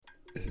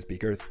This is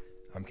Peak Earth.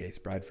 I'm Case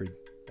Bradford.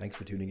 Thanks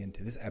for tuning in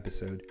to this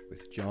episode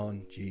with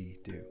John G.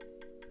 Dew.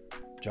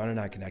 John and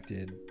I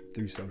connected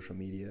through social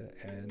media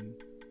and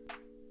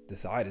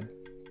decided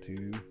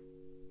to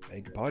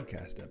make a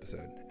podcast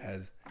episode,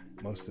 as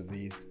most of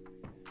these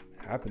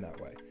happen that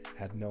way.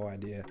 Had no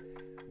idea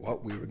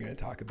what we were going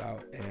to talk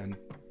about, and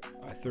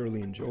I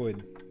thoroughly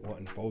enjoyed what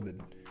unfolded,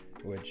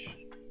 which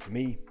to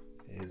me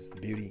is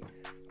the beauty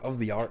of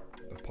the art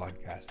of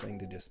podcasting,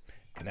 to just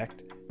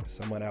connect with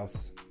someone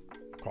else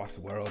across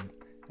the world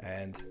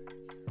and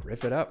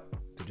riff it up,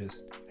 to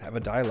just have a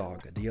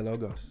dialogue, a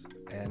dialogos,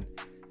 and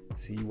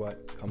see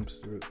what comes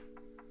through.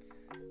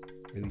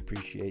 Really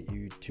appreciate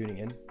you tuning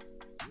in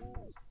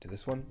to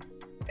this one,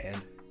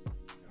 and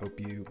hope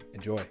you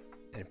enjoy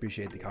and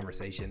appreciate the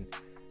conversation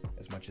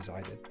as much as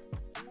I did.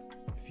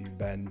 If you've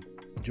been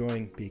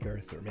enjoying Peak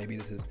Earth, or maybe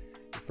this is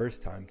your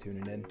first time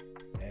tuning in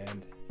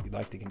and you'd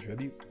like to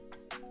contribute,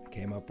 I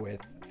came up with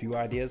a few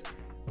ideas.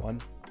 One,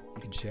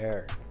 you can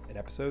share an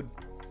episode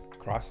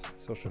across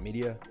social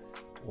media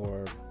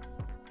or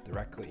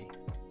directly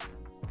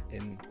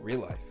in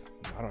real life,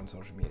 not on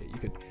social media. You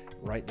could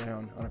write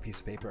down on a piece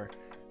of paper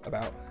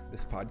about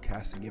this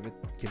podcast and give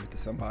it to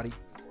somebody.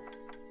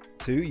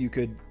 Two, you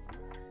could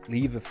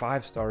leave a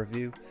 5-star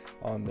review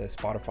on the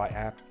Spotify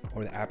app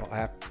or the Apple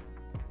app.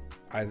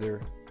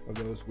 Either of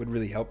those would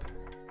really help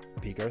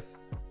Peak Earth.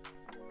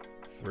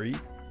 3,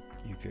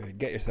 you could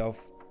get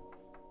yourself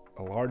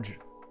a large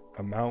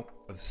amount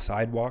of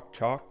sidewalk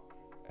chalk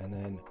and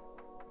then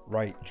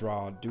write,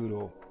 draw,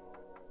 doodle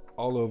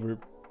all over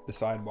the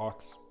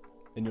sidewalks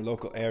in your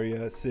local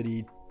area,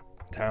 city,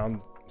 town,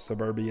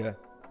 suburbia.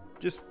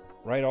 Just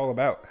write all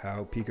about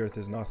how Peak Earth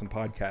is an awesome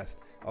podcast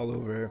all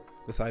over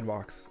the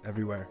sidewalks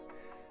everywhere.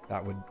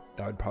 That would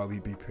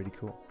probably be pretty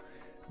cool.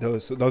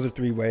 Those are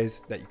 3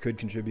 ways that you could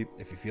contribute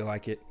if you feel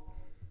like it.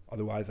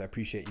 Otherwise, I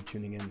appreciate you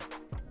tuning in.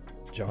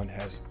 John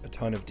has a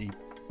ton of deep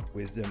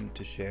wisdom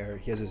to share.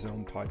 He has his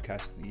own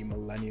podcast, the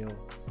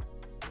Millennial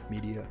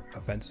Media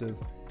Offensive,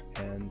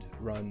 and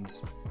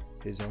runs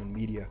his own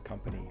media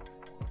company,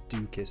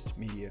 Dewkist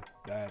Media,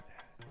 that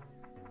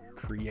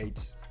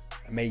creates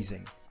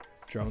amazing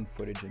drone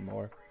footage and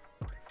more.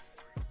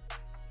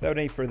 Without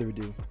any further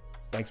ado,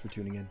 thanks for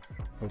tuning in.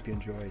 Hope you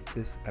enjoy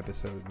this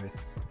episode with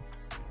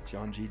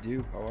John G.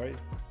 Dew. How are you?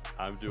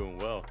 I'm doing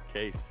well.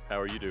 Case, how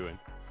are you doing?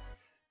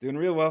 Doing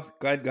real well.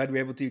 Glad we're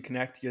able to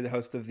connect. You're the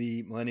host of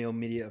the Millennial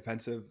Media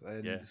Offensive,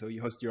 and So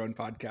you host your own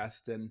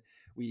podcast, and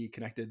we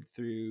connected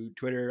through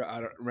Twitter.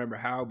 I don't remember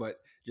how, but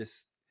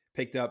just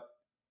picked up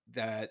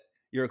that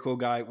you're a cool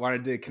guy,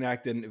 wanted to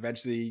connect, and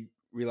eventually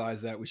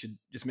realized that we should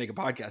just make a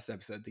podcast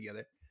episode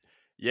together.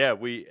 Yeah,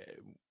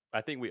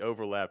 I think we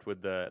overlapped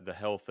with the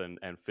health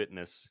and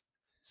fitness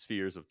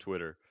spheres of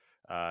Twitter.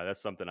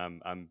 That's something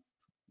I'm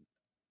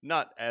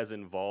not as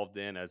involved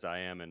in as I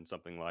am in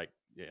something like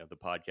the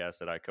podcast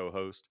that I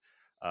co-host.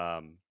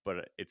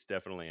 But it's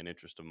definitely an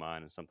interest of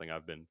mine and something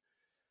I've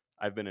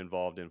been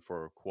involved in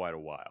for quite a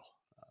while.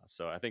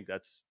 So I think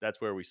that's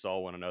where we saw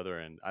one another,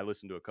 and I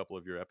listened to a couple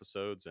of your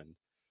episodes and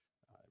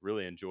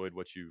really enjoyed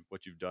what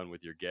you've done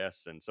with your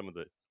guests, and some of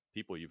the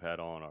people you've had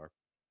on are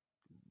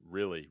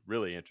really,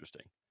 really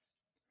interesting.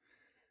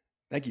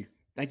 Thank you.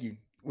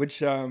 Which,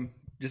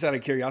 just out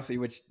of curiosity,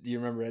 do you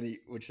remember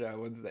which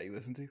ones that you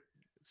listened to?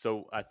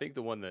 So I think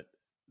the one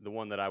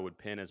that I would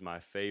pin as my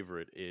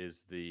favorite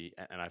is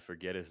and I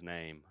forget his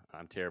name.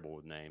 I'm terrible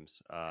with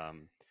names.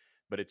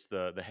 But it's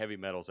the heavy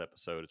metals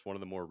episode. It's one of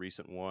the more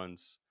recent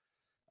ones.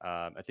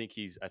 I think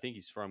he's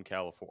from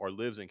California, or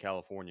lives in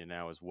California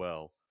now as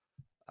well.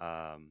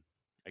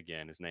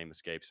 Again, his name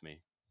escapes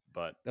me,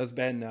 but that was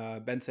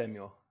Ben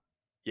Samuel.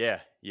 Yeah,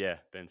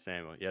 Ben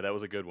Samuel. Yeah, that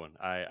was a good one.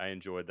 I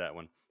enjoyed that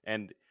one,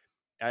 and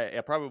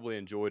I probably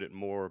enjoyed it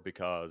more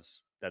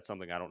because that's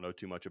something I don't know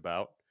too much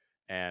about.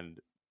 And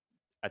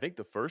I think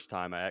the first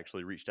time I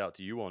actually reached out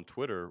to you on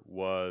Twitter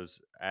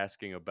was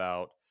asking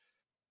about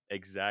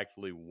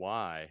exactly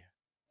why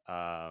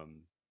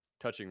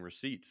touching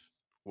receipts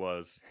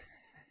was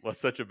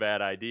such a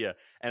bad idea,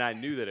 and I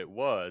knew that it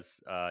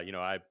was.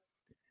 I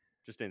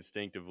just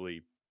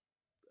instinctively,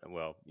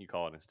 well, you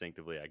call it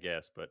instinctively, I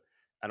guess, but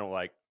I don't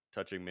like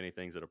touching many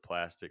things that are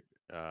plastic,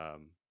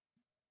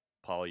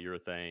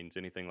 polyurethanes,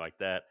 anything like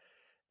that.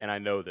 And I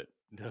know that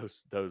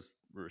those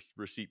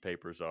receipt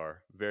papers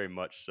are very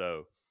much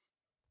so.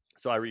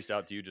 So I reached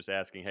out to you just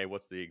asking, hey,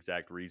 what's the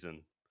exact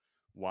reason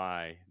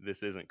why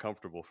this isn't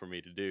comfortable for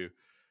me to do?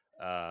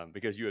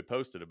 Because you had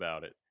posted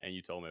about it and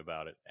you told me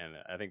about it. And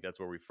I think that's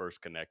where we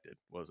first connected,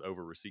 was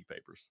over receipt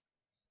papers.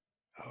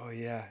 Oh,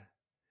 yeah.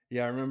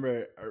 Yeah, I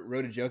remember I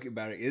wrote a joke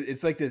about it.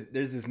 It's like this.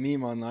 There's this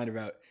meme online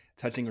about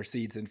touching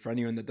receipts, and for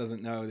anyone that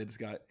doesn't know, it's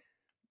got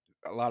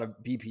a lot of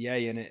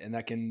BPA in it, and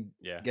that can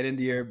get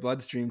into your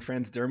bloodstream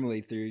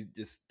transdermally through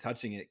just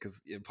touching it,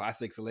 because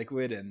plastic's a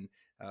liquid, and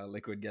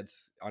liquid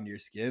gets onto your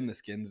skin. The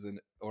skin's an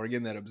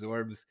organ that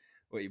absorbs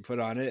what you put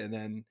on it, and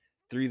then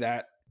through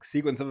that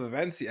sequence of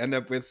events, you end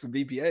up with some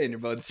BPA in your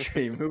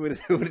bloodstream. Who would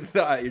have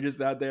thought? You're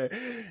just out there,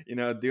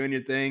 doing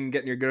your thing,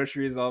 getting your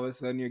groceries. All of a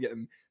sudden, you're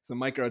getting some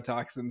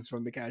microtoxins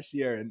from the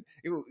cashier, and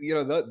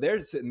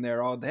they're sitting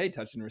there all day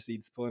touching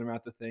receipts, pulling them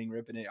out the thing,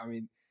 ripping it. I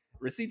mean,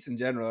 receipts in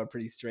general are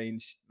pretty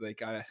strange.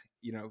 Like,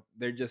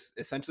 they're just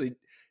essentially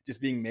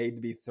just being made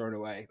to be thrown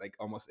away, like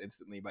almost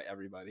instantly by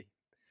everybody.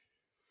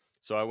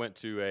 So I went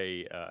to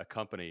a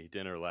company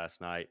dinner last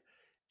night,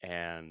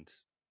 and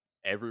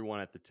everyone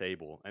at the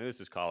table, and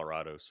this is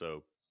Colorado,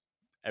 so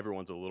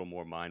everyone's a little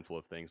more mindful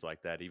of things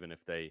like that. Even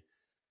if they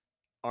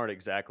aren't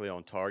exactly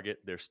on target,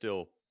 they're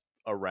still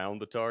around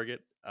the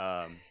target.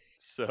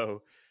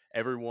 So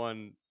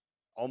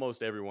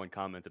almost everyone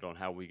commented on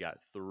how we got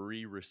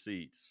 3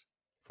 receipts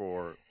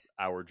for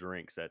our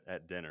drinks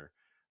at dinner.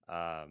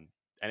 And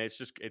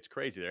it's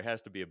crazy. There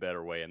has to be a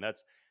better way. And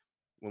that's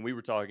when we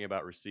were talking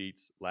about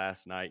receipts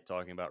last night,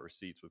 talking about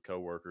receipts with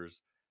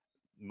coworkers,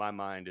 my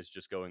mind is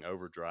just going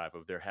overdrive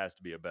of there has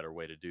to be a better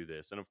way to do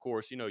this. And of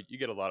course, you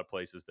get a lot of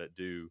places that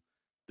do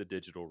the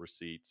digital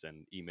receipts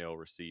and email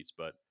receipts,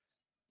 but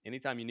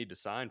anytime you need to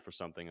sign for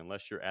something,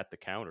 unless you're at the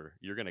counter,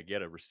 you're going to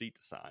get a receipt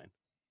to sign.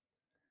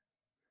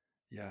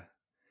 Yeah.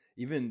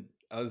 Even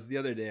the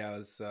other day, I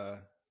was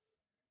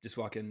just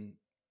walking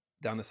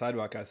down the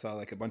sidewalk. I saw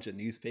like a bunch of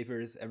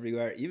newspapers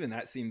everywhere. Even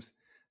that seems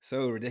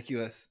so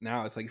ridiculous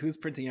now. It's like, who's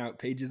printing out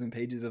pages and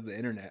pages of the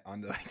internet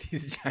onto like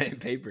these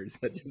giant papers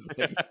that just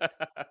like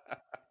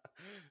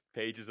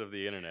pages of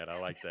the internet.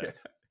 I like that.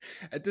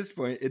 At this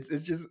point,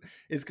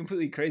 it's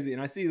completely crazy,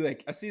 and I see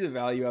the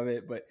value of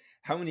it, but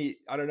how many?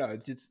 I don't know.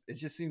 It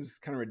just seems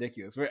kind of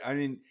ridiculous.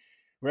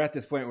 We're at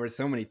this point where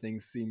so many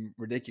things seem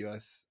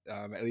ridiculous.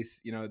 At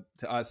least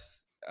to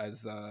us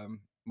as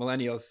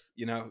millennials,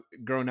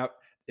 growing up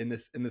in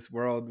this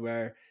world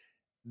where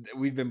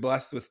we've been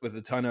blessed with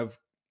a ton of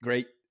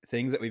great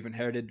things that we've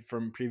inherited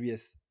from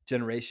previous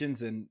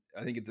generations, and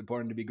I think it's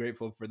important to be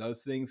grateful for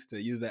those things,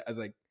 to use that as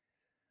like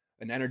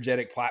an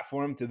energetic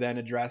platform to then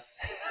address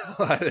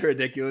a lot of the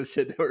ridiculous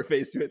shit that we're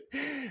faced with.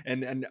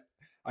 And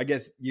I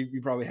guess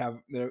you probably have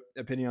an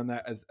opinion on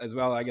that as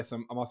well. I guess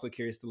I'm also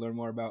curious to learn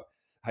more about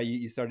how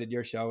you started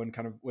your show and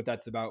kind of what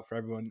that's about for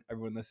everyone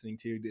listening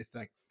to, if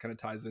that kind of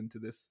ties into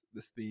this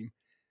theme.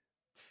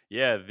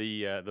 Yeah,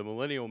 the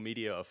millennial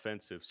media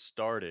offensive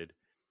started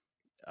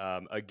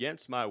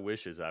against my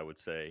wishes, I would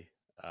say,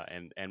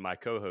 and my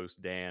co-host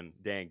Dan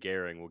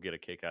Gehring will get a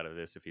kick out of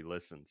this if he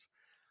listens.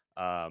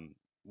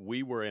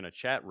 We were in a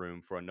chat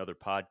room for another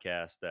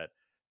podcast that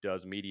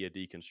does media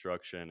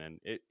deconstruction, and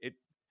it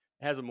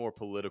has a more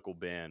political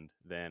bend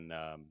than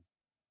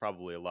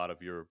probably a lot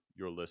of your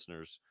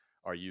listeners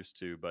are used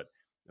to. But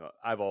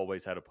I've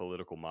always had a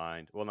political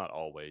mind. Well, not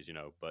always,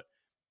 but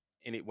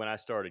when I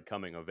started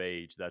coming of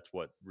age, that's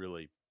what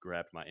really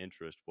grabbed my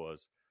interest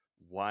was,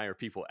 why are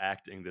people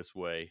acting this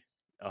way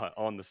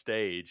on the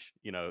stage,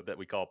 that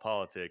we call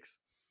politics,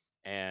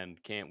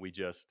 and can't we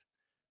just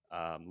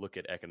look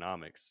at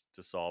economics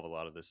to solve a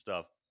lot of this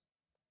stuff?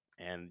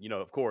 And,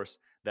 of course,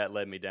 that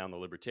led me down the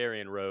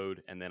libertarian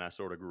road. And then I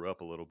sort of grew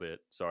up a little bit.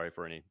 Sorry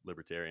for any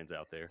libertarians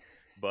out there.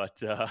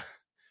 But,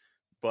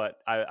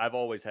 I've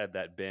always had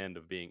that bend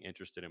of being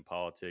interested in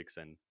politics,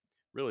 and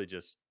really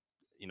just,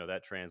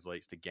 that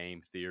translates to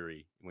game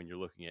theory. When you're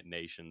looking at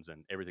nations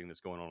and everything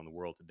that's going on in the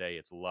world today,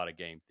 it's a lot of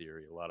game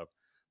theory, a lot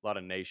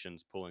of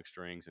nations pulling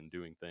strings and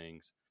doing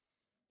things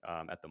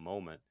at the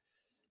moment.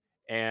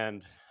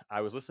 And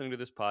I was listening to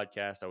this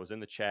podcast. I was in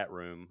the chat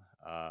room,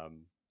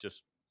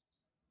 just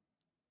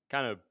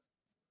kind of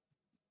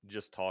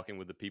just talking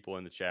with the people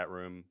in the chat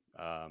room,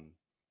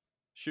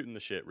 shooting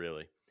the shit,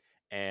 really.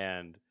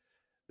 And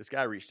this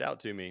guy reached out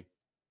to me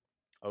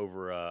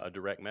over a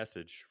direct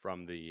message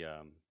from the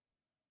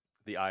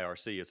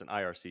IRC. It's an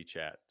IRC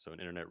chat, so an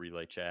internet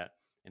relay chat.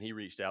 And he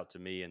reached out to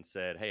me and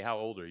said, "Hey, how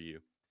old are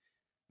you?"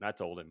 And I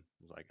told him,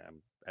 I was like,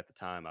 at the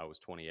time I was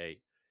 28.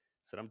 I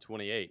said, "I'm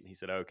 28." And he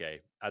said,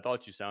 "Okay, I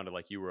thought you sounded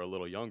like you were a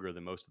little younger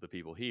than most of the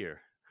people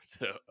here."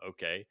 So,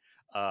 okay,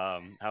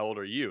 how old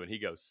are you? And he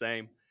goes,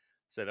 "Same."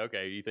 I said,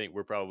 "Okay, you think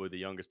we're probably the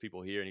youngest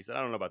people here?" And he said,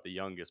 "I don't know about the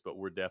youngest, but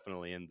we're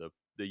definitely in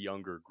the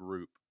younger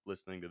group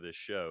listening to this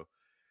show."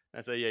 And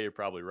I said, "Yeah, you're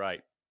probably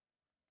right."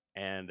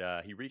 And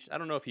he reached, I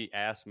don't know if he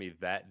asked me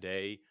that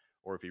day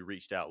or if he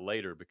reached out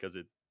later, because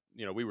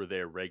we were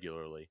there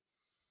regularly.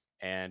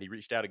 And he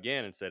reached out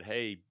again and said,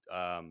 "Hey,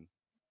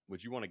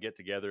 would you want to get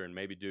together and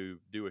maybe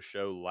do a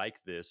show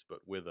like this, but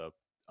with a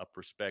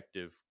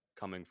perspective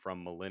coming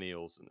from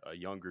millennials, a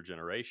younger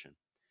generation?"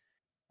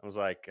 I was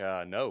like,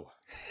 no,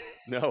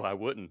 I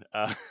wouldn't.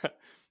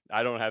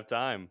 I don't have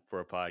time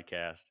for a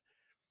podcast.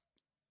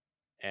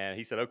 And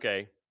he said,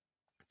 "Okay,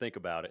 think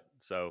about it."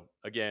 So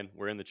again,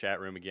 we're in the chat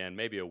room again,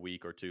 maybe a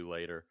week or two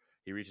later.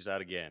 He reaches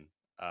out again.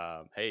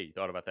 "Hey, you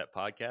thought about that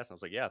podcast?" I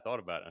was like, "Yeah, I thought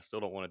about it. I still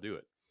don't want to do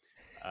it."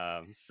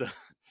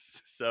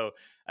 So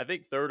I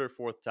think third or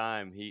fourth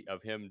time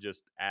of him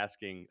just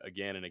asking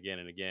again and again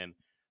and again,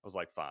 I was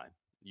like, "Fine,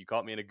 you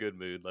caught me in a good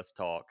mood. Let's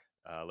talk.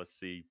 Let's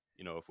see,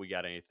 if we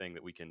got anything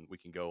that we can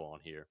go on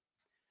here."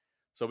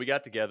 So we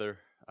got together.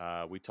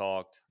 We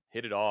talked,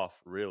 hit it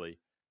off, really.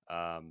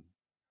 Um,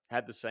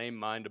 had the same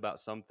mind about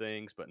some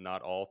things, but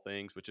not all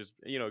things, which is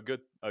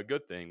a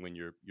good thing when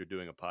you're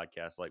doing a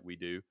podcast like we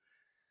do.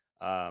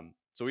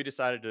 So we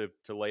decided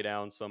to lay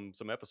down some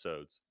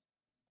episodes,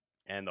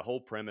 and the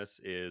whole premise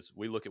is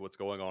we look at what's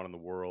going on in the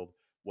world,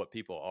 what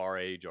people our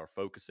age are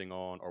focusing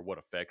on, or what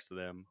affects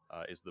them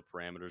is the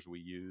parameters we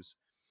use,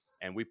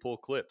 and we pull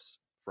clips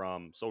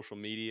from social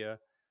media,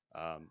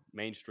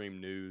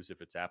 mainstream news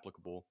if it's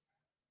applicable,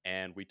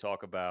 and we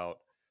talk about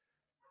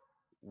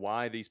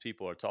why these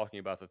people are talking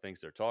about the things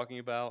they're talking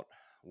about,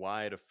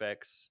 why it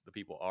affects the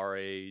people our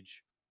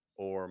age,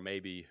 or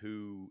maybe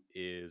who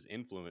is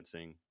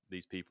influencing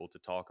these people to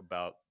talk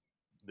about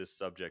this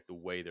subject the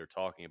way they're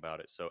talking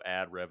about it. So,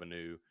 ad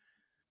revenue,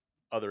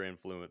 other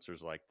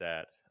influencers like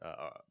that,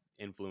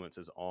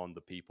 influences on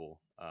the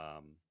people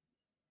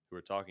who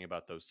are talking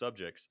about those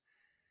subjects.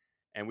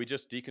 And we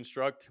just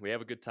deconstruct. We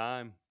have a good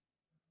time.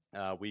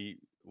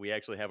 We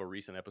actually have a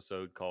recent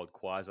episode called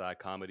Quasi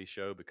Comedy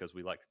Show because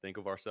we like to think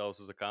of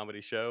ourselves as a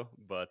comedy show,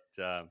 but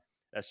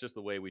that's just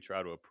the way we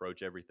try to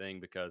approach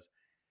everything, because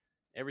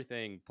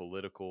everything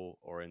political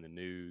or in the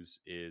news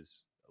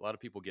is, a lot of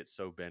people get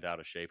so bent out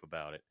of shape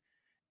about it,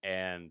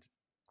 and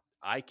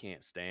I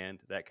can't stand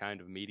that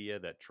kind of media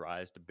that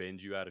tries to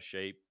bend you out of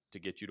shape to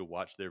get you to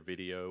watch their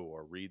video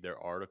or read their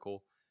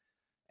article,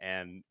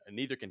 and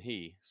neither can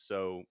he.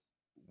 So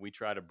we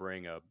try to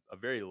bring a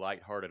very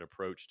lighthearted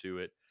approach to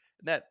it.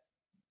 And that,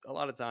 a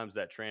lot of times,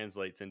 that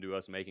translates into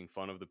us making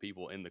fun of the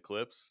people in the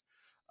clips.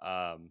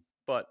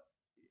 But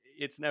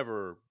it's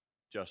never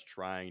just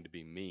trying to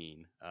be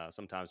mean.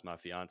 Sometimes my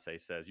fiance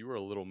says, "You were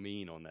a little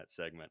mean on that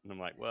segment." And I'm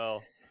like,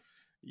 well,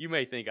 you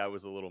may think I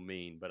was a little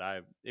mean, but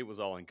it was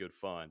all in good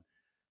fun.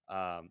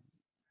 Um,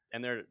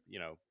 and they're,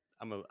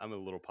 I'm a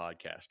little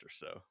podcaster,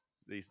 so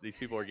these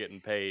people are getting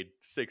paid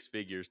six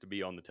figures to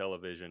be on the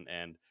television,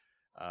 and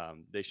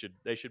they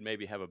should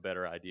maybe have a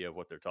better idea of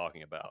what they're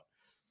talking about.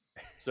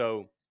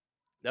 So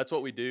that's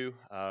what we do.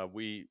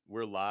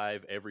 We're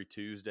live every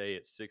Tuesday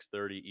at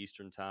 6:30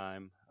 Eastern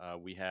time.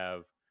 We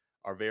have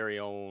our very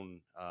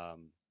own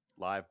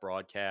live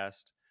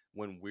broadcast.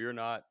 When we're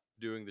not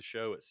doing the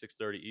show at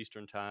 6:30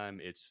 Eastern time,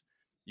 it's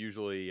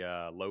usually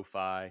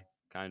lo-fi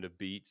kind of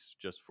beats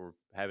just for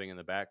having in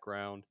the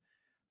background.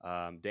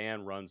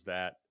 Dan runs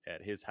that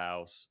at his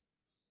house,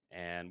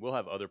 and we'll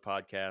have other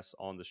podcasts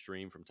on the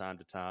stream from time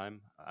to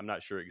time. I'm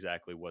not sure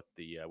exactly what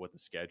the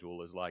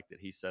schedule is like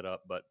that he set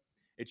up, but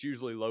it's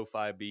usually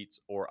lo-fi beats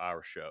or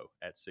our show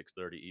at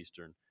 6:30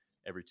 Eastern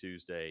every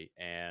Tuesday,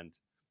 and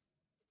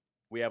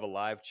we have a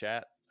live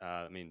chat.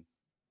 I mean,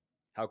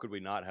 how could we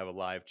not have a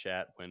live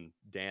chat when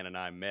Dan and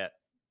I met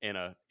in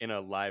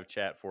a live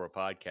chat for a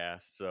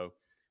podcast? So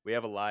we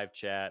have a live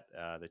chat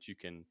that you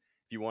can,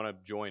 if you want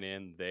to join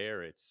in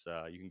there, it's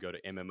you can go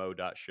to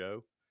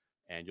mmo.show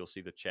and you'll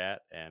see the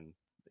chat, and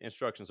the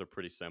instructions are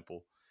pretty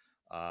simple.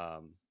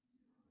 Um,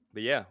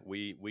 but yeah,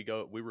 we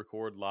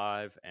record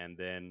live, and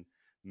then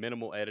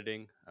minimal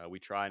editing. We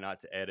try not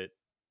to edit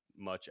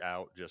much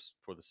out, just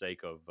for the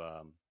sake of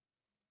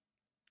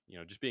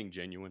just being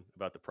genuine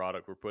about the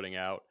product we're putting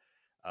out.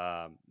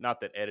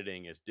 Not that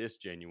editing is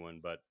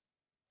disgenuine, but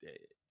eh,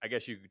 I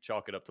guess you could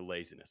chalk it up to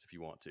laziness if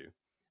you want to.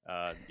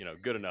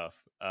 Good enough.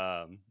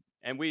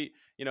 And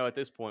at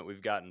this point,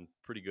 we've gotten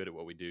pretty good at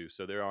what we do,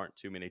 so there aren't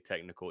too many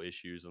technical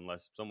issues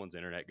unless someone's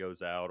internet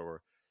goes out,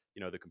 or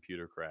the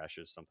computer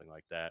crashes, something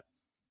like that.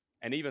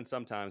 And even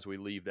sometimes we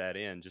leave that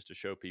in just to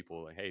show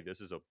people, like, hey,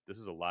 this is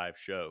a live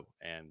show,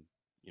 and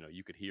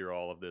you could hear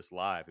all of this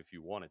live if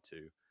you wanted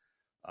to.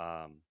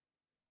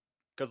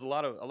 Because a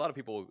lot of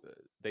people,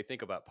 they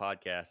think about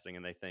podcasting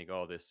and they think,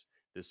 oh, this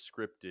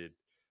scripted,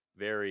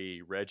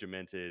 very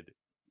regimented,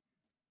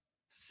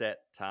 set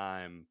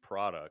time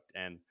product,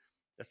 and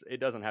it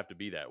doesn't have to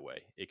be that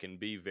way. It can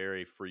be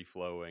very free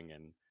flowing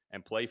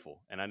and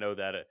playful, and I know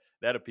that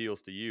that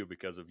appeals to you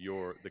because of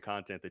the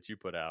content that you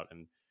put out.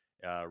 And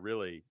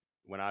really,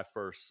 when I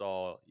first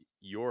saw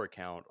your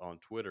account on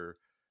Twitter,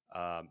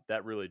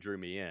 that really drew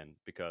me in,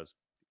 because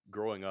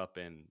growing up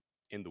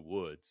in the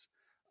woods,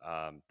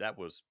 that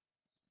was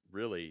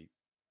really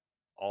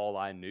all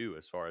I knew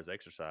as far as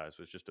exercise,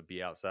 was just to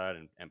be outside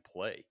and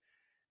play.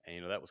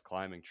 And that was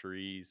climbing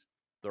trees,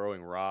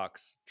 throwing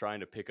rocks, trying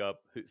to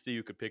see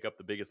who could pick up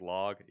the biggest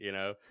log,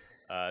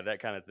 that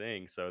kind of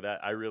thing. So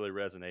that, I really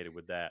resonated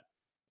with that,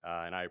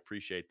 and I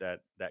appreciate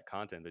that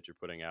content that you're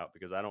putting out,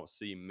 because I don't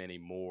see many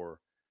more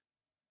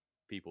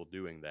people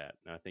doing that.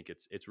 And I think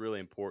it's really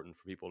important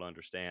for people to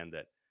understand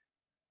that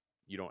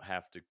you don't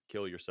have to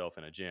kill yourself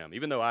in a gym.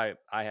 Even though I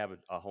have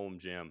a home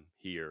gym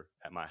here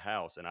at my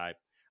house, and I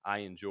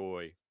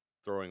enjoy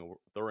throwing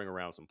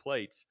around some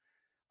plates.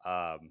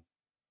 Um,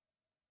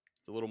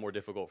 it's a little more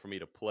difficult for me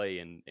to play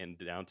in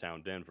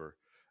downtown Denver.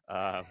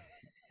 Uh,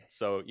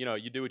 so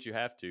you do what you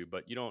have to,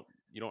 but you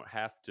don't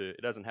have to.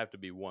 It doesn't have to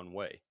be one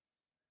way.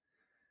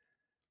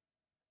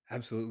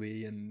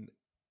 Absolutely, and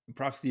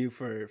props to you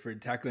for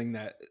tackling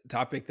that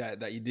topic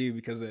that you do,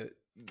 because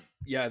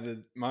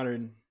the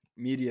modern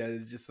media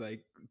is just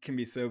like, can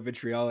be so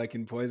vitriolic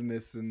and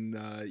poisonous, and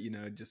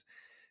just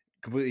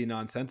completely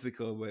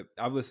nonsensical, but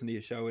I've listened to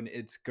your show and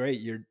it's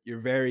great. You're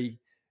very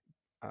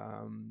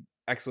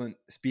excellent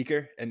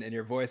speaker, and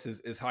your voice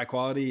is high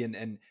quality,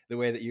 and the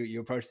way that you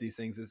approach these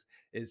things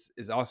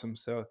is awesome.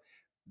 So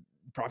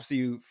props to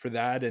you for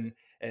that.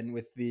 And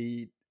with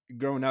the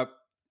growing up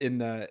in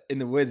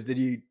the woods, did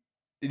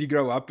you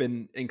grow up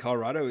in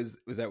Colorado?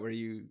 Was that where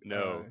you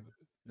No,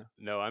 no?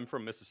 no, I'm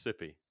from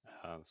Mississippi.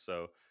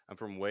 So I'm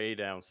from way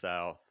down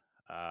south.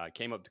 I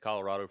came up to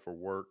Colorado for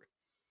work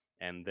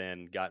and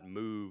then got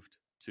moved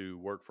to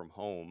work from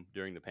home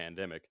during the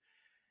pandemic.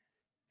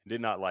 Did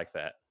not like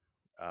that.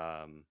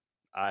 Um,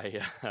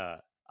 I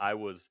I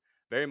was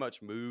very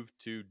much moved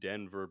to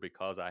Denver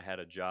because I had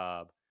a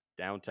job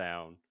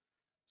downtown,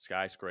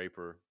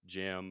 skyscraper,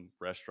 gym,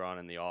 restaurant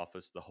in the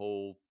office, the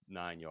whole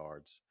 9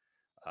 yards.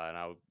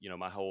 And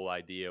my whole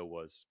idea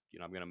was,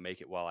 I'm going to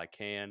make it while I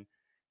can,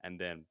 and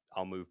then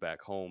I'll move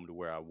back home to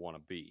where I want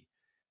to be.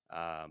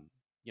 Um,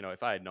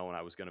 if I had known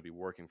I was going to be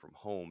working from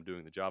home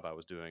doing the job I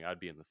was doing, I'd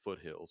be in the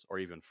foothills or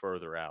even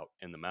further out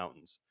in the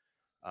mountains.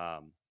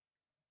 Um,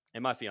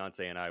 and my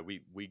fiance and I,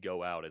 we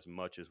go out as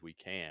much as we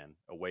can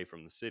away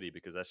from the city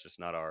because that's just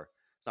not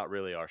it's not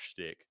really our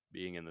shtick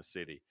being in the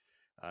city.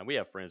 We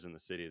have friends in the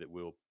city that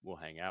we'll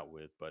hang out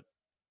with, but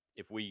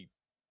if we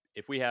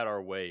had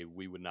our way,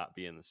 we would not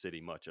be in the city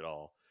much at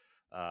all.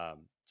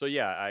 So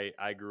yeah,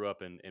 I grew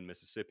up in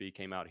Mississippi,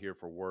 came out here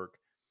for work,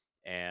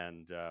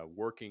 and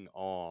working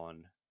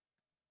on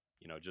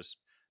just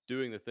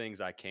doing the things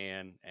I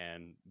can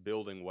and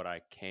building what I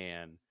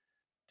can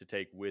to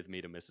take with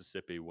me to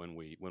Mississippi when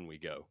we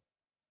go.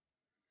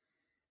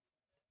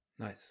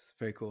 Nice,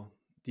 very cool.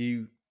 Do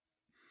you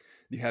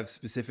have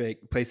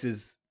specific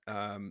places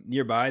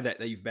nearby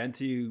that you've been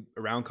to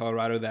around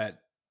Colorado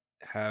that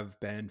have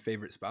been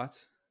favorite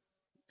spots?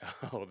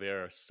 Oh,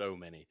 there are so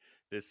many.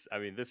 This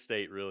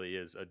state really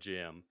is a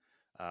gem.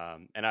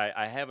 And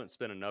I haven't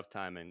spent enough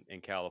time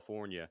in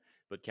California,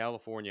 but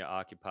California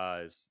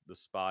occupies the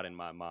spot in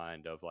my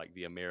mind of like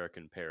the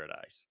American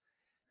paradise.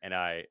 And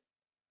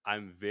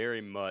I'm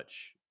very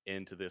much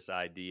into this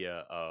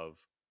idea of,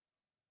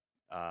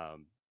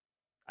 um,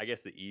 I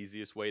guess the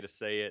easiest way to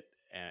say it,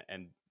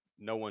 and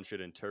no one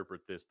should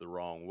interpret this the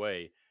wrong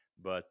way,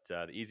 but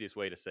the easiest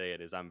way to say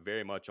it is I'm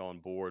very much on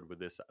board with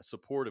this,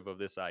 supportive of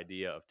this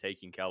idea of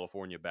taking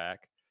California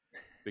back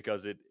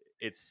because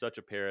it's such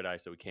a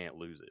paradise that we can't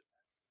lose it.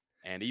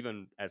 And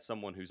even as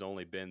someone who's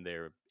only been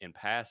there in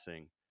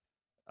passing,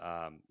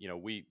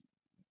 we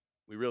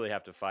really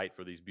have to fight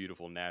for these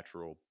beautiful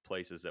natural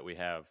places that we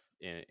have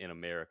in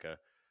America.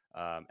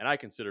 And I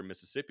consider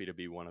Mississippi to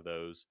be one of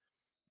those,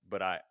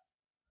 but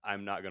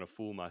I'm not going to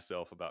fool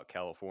myself about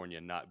California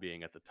not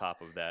being at the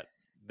top of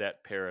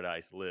that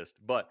paradise list.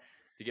 But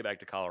to get back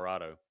to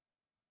Colorado,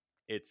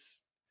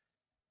 it's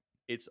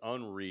it's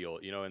unreal.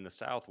 In the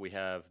South we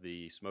have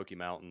the Smoky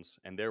Mountains,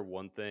 and they're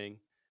one thing.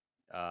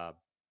 Uh,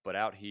 but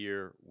out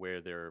here,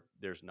 where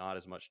there's not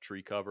as much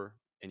tree cover,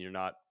 and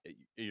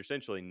you're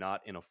essentially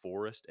not in a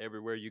forest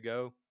everywhere you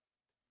go,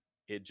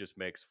 it just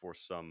makes for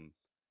some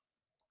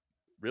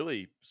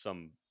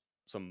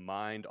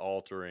mind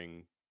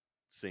altering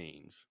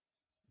scenes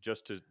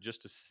just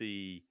to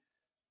see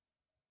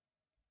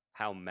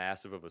how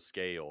massive of a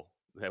scale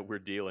that we're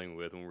dealing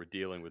with when we're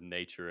dealing with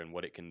nature and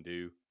what it can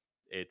do.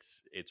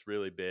 It's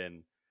really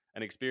been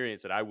an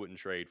experience that I wouldn't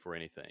trade for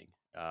anything.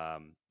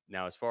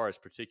 Now, as far as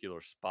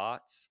particular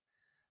spots,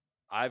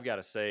 I've got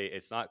to say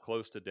it's not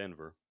close to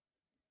Denver.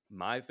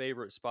 My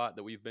favorite spot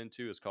that we've been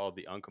to is called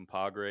the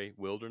Uncompahgre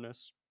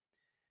Wilderness,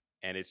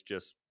 and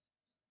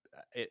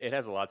it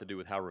has a lot to do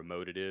with how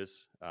remote it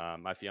is.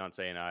 My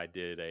fiance and I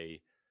did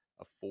a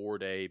 4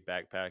 day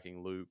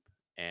backpacking loop,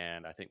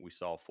 and I think we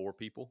saw 4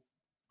 people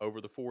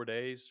over the 4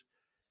 days.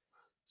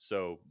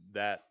 So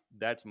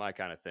that's my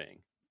kind of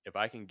thing. If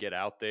I can get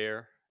out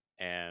there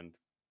and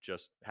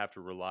just have to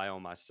rely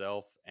on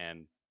myself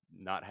and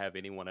not have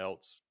anyone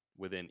else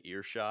within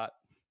earshot,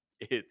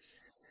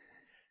 it's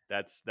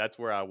that's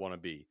where I want to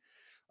be.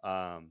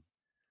 Um,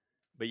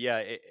 but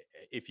yeah,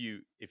 if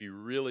you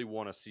really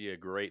want to see a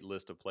great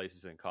list of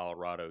places in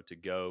Colorado to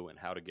go and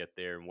how to get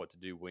there and what to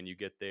do when you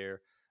get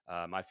there,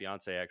 my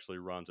fiance actually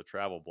runs a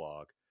travel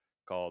blog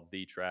called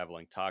The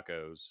Traveling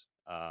Tacos,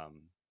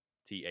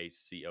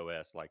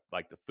 Tacos,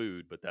 like the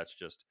food, but that's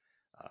just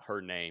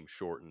her name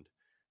shortened.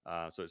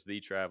 So it's The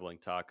Traveling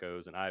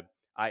Tacos, and I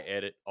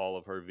edit all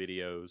of her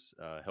videos,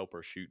 help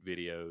her shoot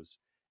videos,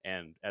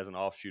 and as an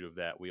offshoot of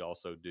that, we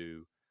also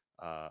do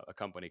a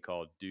company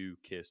called Dew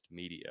Kissed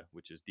Media,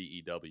 which is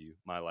DEW,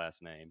 my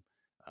last name,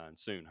 and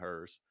soon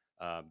hers.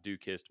 Dew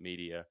Kissed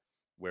Media,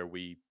 where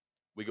we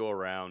go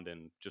around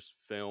and just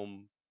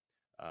film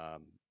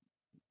um,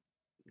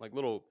 like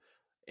little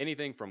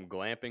anything from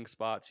glamping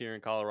spots here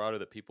in Colorado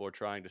that people are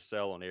trying to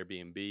sell on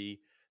Airbnb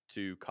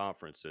to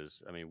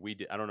conferences. I mean,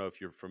 I don't know if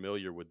you're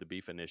familiar with the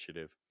Beef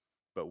Initiative,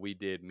 but we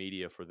did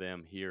media for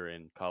them here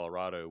in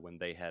Colorado when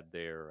they had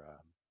their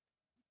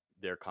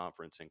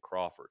conference in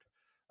Crawford.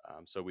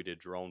 So we did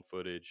drone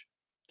footage,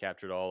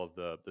 captured all of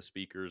the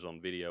speakers on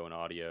video and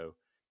audio.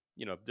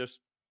 Just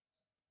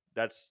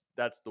that's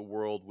the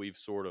world we've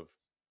sort of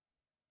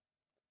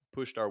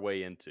pushed our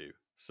way into.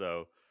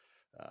 So,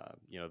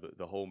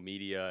 the whole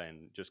media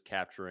and just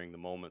capturing the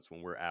moments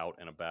when we're out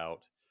and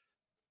about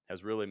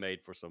has really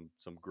made for some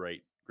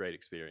great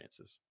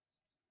experiences.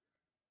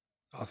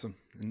 Awesome.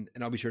 And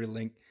I'll be sure to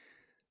link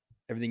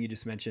everything you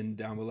just mentioned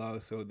down below,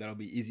 so that'll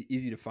be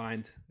easy to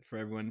find for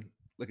everyone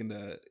looking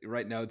to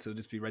write notes. It'll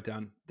just be right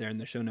down there in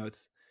the show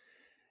notes.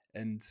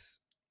 And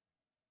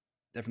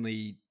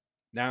definitely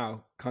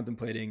now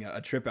contemplating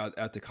a trip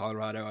out to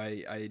Colorado.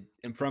 I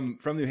am from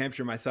New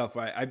Hampshire myself.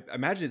 I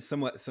imagine it's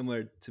somewhat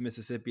similar to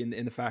Mississippi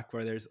in the fact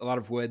where there's a lot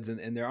of woods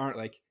and there aren't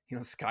like,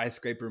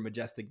 skyscraper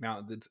majestic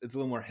mountains. It's a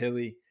little more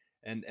hilly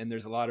and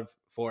there's a lot of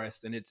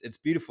forest, and it's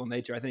beautiful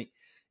nature. I think,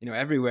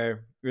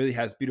 everywhere really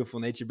has beautiful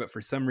nature, but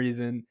for some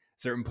reason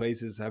certain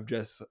places have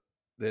just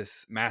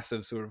this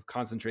massive sort of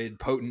concentrated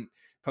potent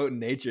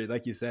nature.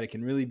 Like you said, it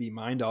can really be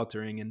mind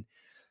altering. And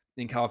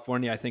in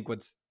California, I think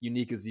what's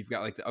unique is you've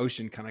got like the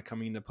ocean kind of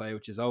coming into play,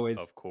 which is always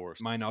Of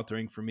course. mind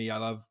altering for me. I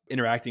love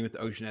interacting with the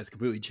ocean. It has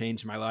completely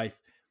changed my life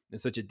in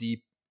such a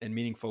deep and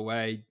meaningful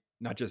way.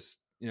 Not just,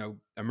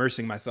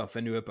 immersing myself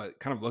into it, but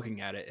kind of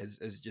looking at it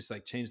has just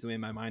like changed the way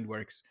my mind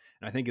works.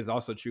 And I think is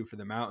also true for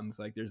the mountains.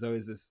 Like there's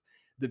always this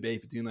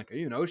debate between like, are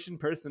you an ocean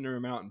person or a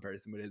mountain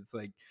person? But it's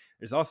like,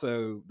 there's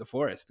also the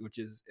forest, which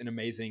is an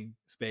amazing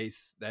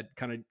space that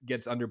kind of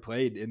gets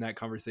underplayed in that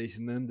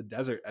conversation. Then the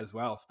desert as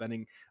well,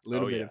 spending a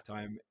little Oh bit yeah. of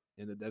time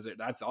in the desert.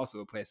 That's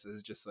also a place that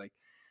is just like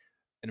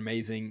an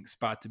amazing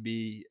spot to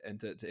be and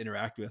to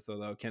interact with,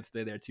 although I can't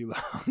stay there too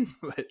long.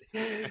 But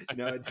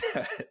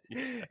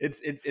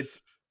it's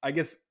I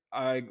guess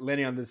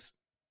landing on this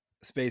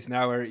space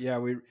now where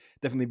we're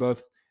definitely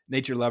both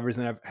nature lovers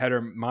and have had our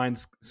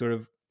minds sort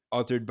of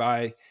altered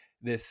by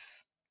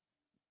this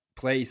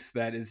place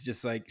that is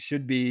just like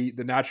should be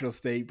the natural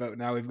state, but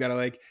now we've got to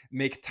like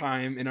make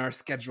time in our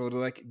schedule to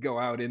like go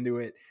out into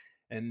it.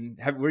 And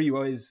were you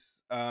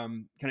always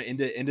kind of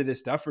into this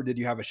stuff, or did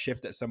you have a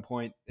shift at some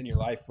point in your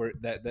life where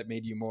that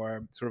made you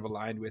more sort of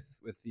aligned with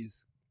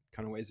these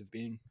kind of ways of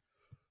being?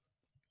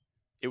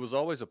 It was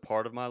always a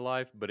part of my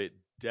life, but it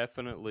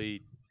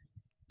definitely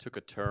took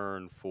a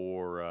turn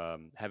for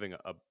having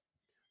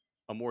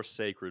a more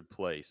sacred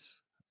place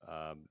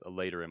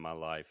later in my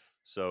life.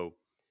 So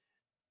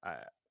I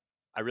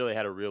I really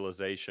had a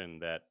realization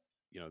that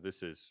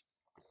this is,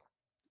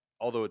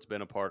 although it's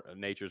been a part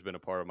nature's been a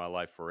part of my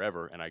life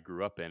forever, and I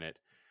grew up in it.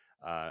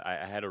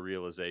 I had a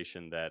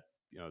realization that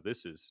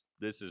this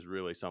is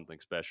really something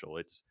special.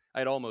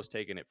 I'd almost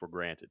taken it for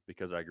granted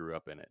because I grew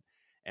up in it,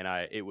 and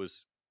it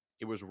was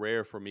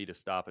rare for me to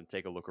stop and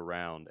take a look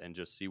around and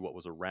just see what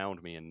was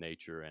around me in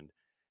nature, and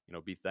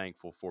be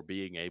thankful for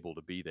being able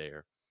to be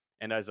there.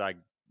 And as I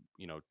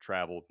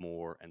traveled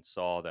more and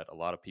saw that a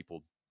lot of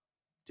people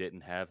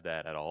didn't have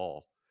that at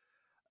all,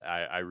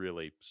 I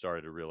really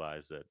started to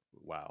realize that,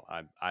 wow,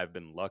 I've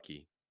been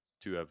lucky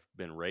to have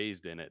been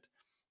raised in it,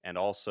 and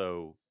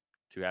also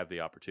to have the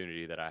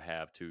opportunity that I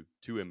have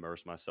to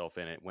immerse myself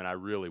in it when I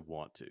really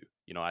want to.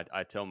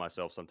 I tell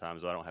myself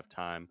sometimes I don't have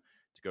time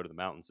to go to the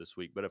mountains this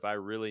week, but if I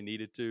really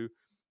needed to,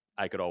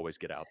 I could always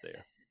get out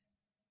there.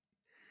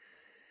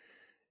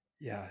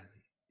 Yeah.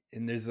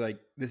 And there's like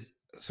this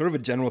sort of a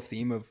general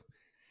theme of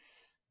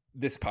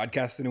this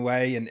podcast in a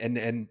way,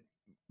 and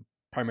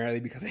primarily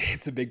because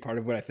it's a big part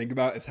of what I think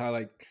about is how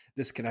like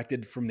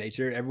disconnected from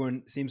nature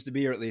everyone seems to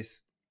be, or at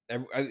least I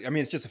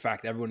mean, it's just a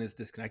fact. Everyone is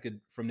disconnected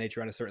from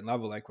nature on a certain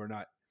level. Like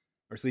we're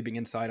sleeping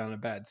inside on a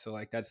bed. So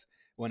like that's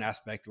one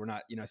aspect. We're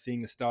not,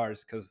 seeing the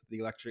stars because the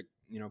electric,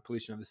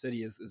 pollution of the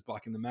city is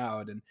blocking them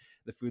out. And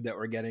the food that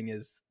we're getting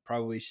is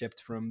probably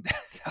shipped from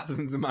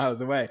thousands of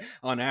miles away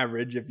on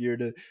average, if you're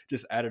to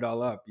just add it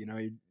all up,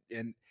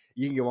 and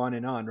you can go on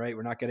and on, right?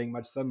 We're not getting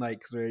much sunlight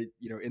because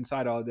we're,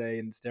 inside all day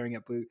and staring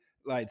at blue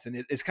lights. And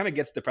it kind of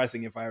gets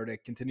depressing if I were to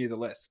continue the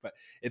list, but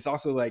it's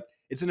also like,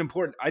 it's an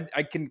important,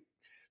 I can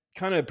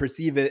kind of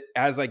perceive it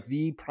as like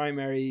the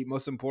primary,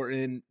 most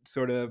important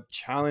sort of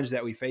challenge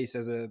that we face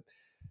as a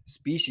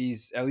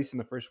species, at least in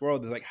the first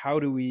world, is like, how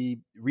do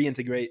we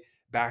reintegrate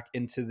back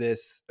into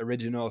this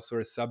original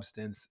sort of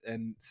substance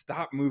and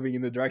stop moving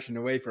in the direction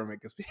away from it?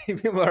 Because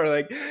people are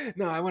like,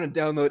 no, I want to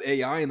download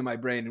AI into my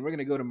brain and we're going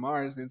to go to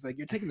Mars. And it's like,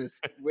 you're taking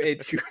this way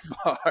too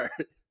far.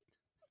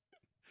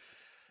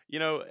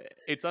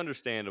 It's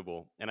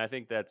understandable, and I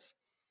think that's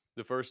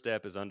the first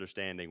step is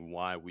understanding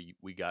why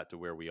we got to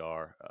where we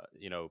are.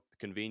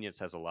 Convenience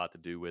has a lot to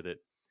do with it,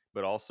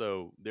 but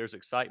also there's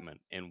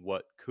excitement in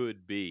what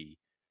could be,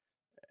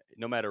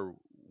 no matter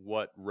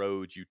what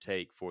road you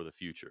take for the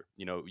future.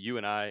 You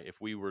and I,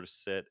 if we were to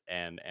sit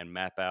and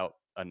map out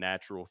a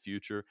natural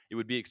future, it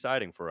would be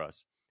exciting for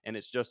us, and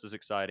it's just as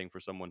exciting for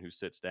someone who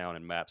sits down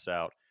and maps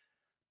out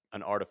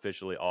an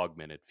artificially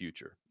augmented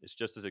future. It's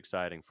just as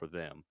exciting for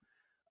them.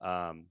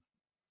 Um,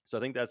 so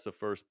I think that's the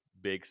first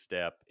big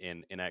step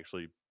in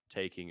actually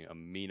taking a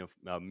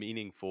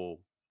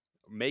meaningful,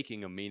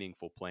 making a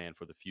meaningful plan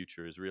for the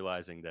future, is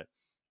realizing that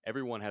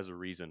everyone has a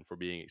reason for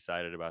being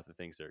excited about the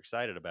things they're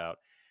excited about,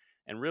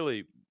 and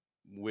really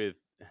with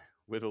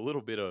with a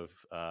little bit of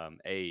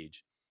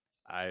age,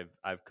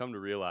 I've come to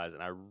realize,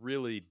 and I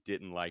really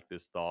didn't like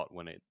this thought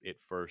when it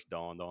first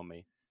dawned on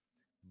me,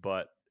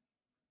 but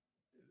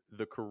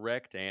the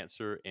correct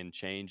answer in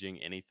changing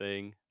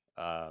anything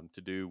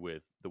to do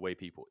with the way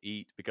people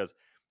eat, because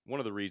one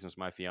of the reasons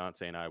my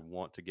fiance and I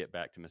want to get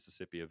back to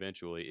Mississippi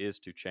eventually is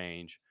to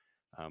change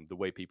the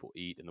way people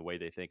eat and the way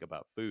they think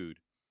about food,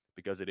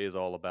 because it is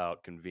all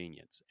about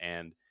convenience.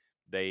 And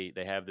they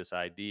have this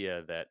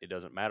idea that it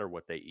doesn't matter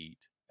what they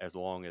eat as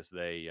long as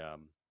they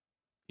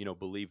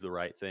believe the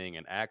right thing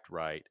and act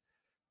right,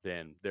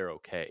 then they're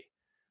okay.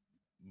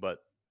 But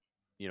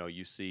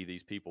you see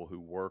these people who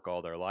work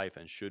all their life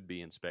and should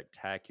be in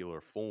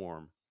spectacular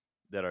form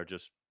that are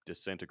just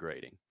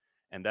disintegrating.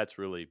 And that's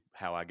really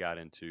how I got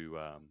into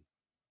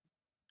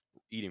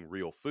eating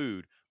real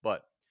food.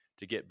 But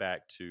to get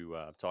back to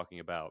talking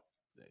about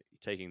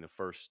taking the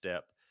first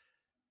step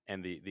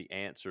and the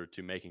answer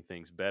to making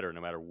things better,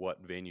 no matter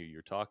what venue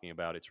you're talking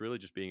about, it's really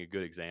just being a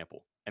good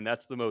example. And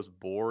that's the most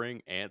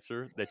boring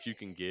answer that you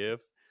can give,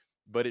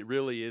 but it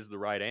really is the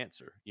right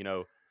answer.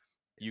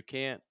 You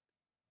can't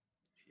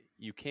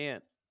you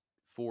can't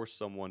force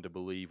someone to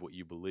believe what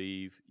you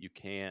believe. You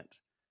can't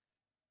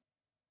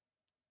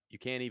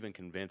even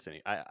convince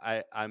any.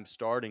 I'm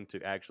starting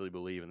to actually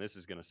believe, and this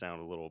is going to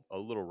sound a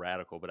little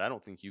radical, but I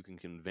don't think you can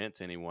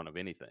convince anyone of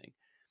anything.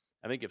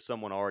 I think if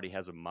someone already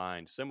has a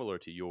mind similar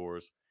to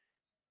yours,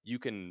 you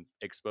can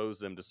expose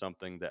them to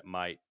something that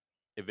might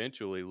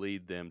eventually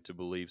lead them to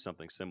believe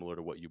something similar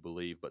to what you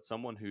believe. But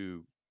someone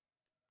who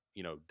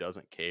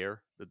doesn't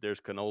care that there's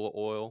canola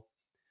oil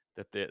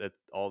that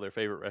all their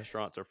favorite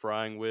restaurants are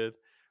frying with,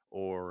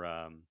 or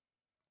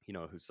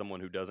who's someone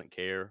who doesn't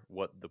care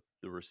what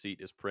the receipt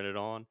is printed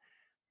on,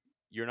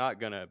 you're not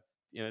gonna,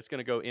 it's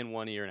gonna go in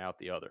one ear and out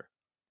the other.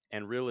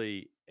 And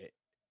really,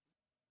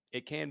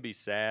 it can be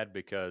sad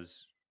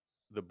because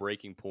the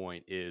breaking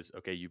point is,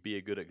 okay, you be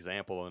a good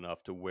example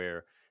enough to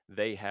where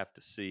they have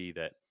to see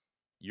that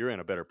you're in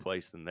a better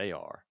place than they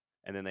are.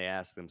 And then they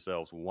ask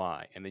themselves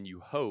why. And then you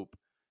hope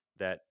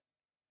that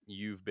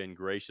you've been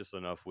gracious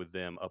enough with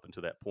them up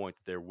until that point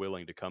that they're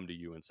willing to come to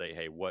you and say,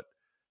 hey,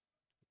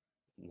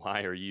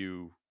 why are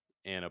you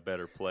in a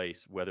better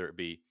place, whether it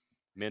be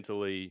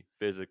mentally,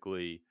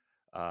 physically,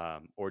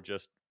 or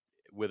just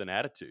with an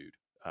attitude?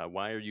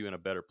 Why are you in a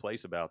better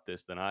place about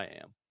this than I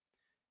am?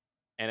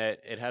 And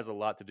it has a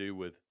lot to do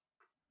with,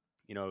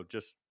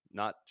 just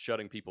not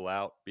shutting people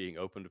out, being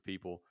open to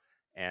people.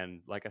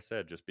 And like I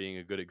said, just being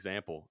a good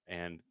example.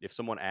 And if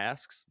someone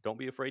asks, don't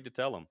be afraid to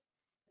tell them.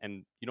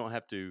 And you don't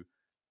have to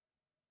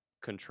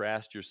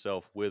contrast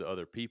yourself with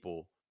other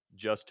people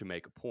just to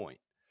make a point.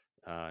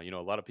 A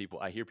lot of people,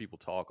 I hear people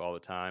talk all the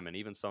time, and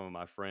even some of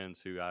my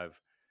friends who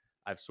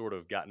I've sort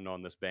of gotten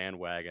on this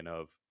bandwagon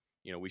of,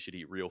 we should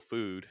eat real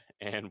food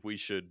and we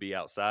should be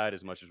outside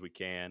as much as we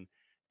can,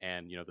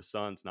 and the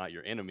sun's not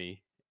your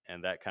enemy,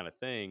 and that kind of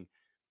thing.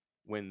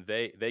 When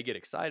they get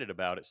excited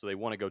about it, so they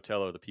want to go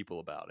tell other people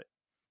about it,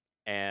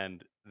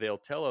 and they'll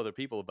tell other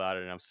people about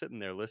it, and I'm sitting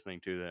there listening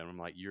to them. I'm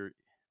like,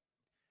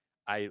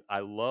 I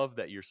love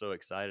that you're so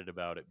excited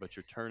about it, but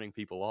you're turning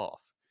people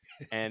off,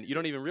 and you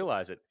don't even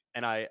realize it.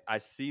 And I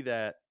see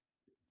that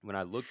when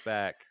I look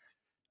back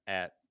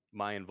at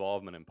my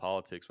involvement in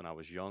politics when I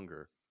was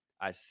younger,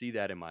 I see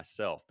that in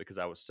myself, because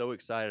I was so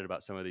excited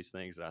about some of these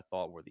things that I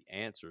thought were the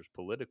answers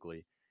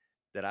politically,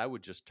 that I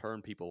would just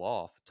turn people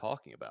off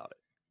talking about it.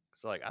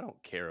 It's like, I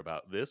don't care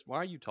about this. Why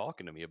are you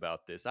talking to me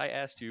about this? I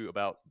asked you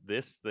about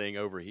this thing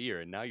over here,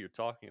 and now you're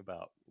talking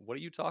about, what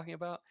are you talking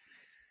about?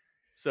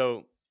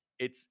 So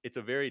it's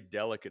a very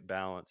delicate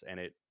balance, and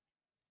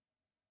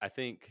I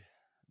think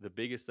the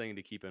biggest thing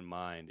to keep in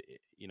mind,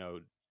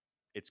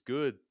 it's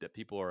good that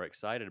people are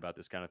excited about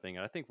this kind of thing,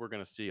 and I think we're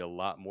going to see a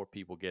lot more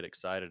people get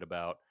excited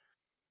about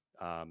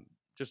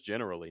just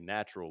generally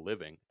natural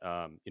living.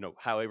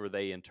 However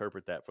they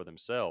interpret that for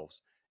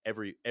themselves.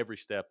 Every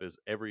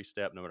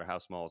step, no matter how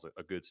small, is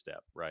a good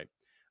step, right?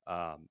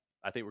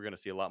 I think we're going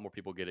to see a lot more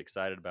people get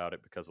excited about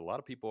it, because a lot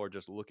of people are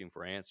just looking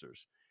for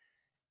answers,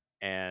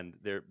 and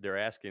they're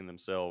asking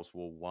themselves,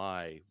 well,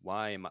 why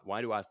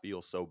do I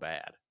feel so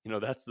bad?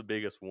 That's the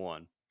biggest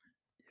one.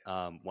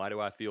 Why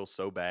do I feel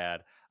so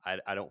bad?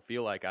 I don't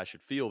feel like I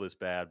should feel this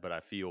bad, but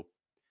I feel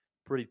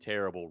pretty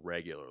terrible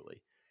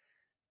regularly.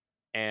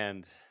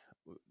 And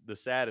the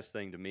saddest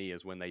thing to me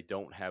is when they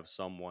don't have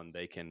someone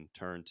they can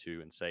turn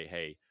to and say,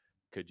 hey,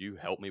 could you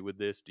help me with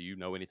this? Do you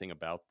know anything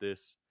about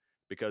this?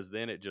 Because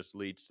then it just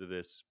leads to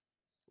this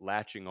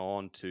latching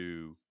on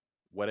to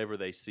whatever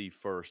they see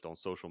first on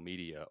social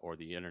media or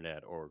the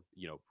internet, or,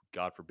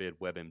 God forbid,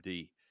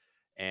 WebMD.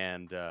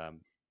 And,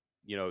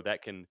 that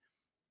can,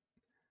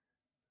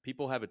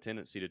 people have a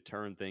tendency to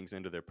turn things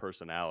into their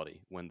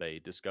personality when they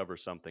discover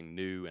something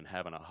new and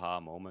have an aha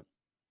moment.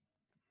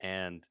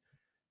 And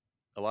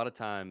a lot of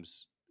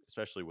times,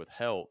 especially with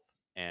health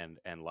and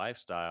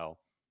lifestyle,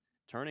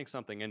 turning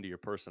something into your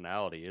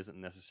personality isn't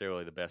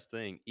necessarily the best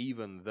thing,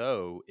 even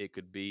though it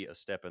could be a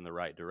step in the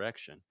right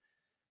direction.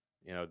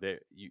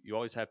 You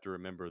always have to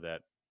remember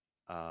that,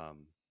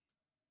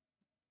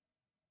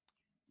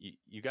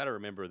 you got to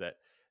remember that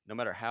no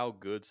matter how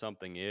good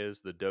something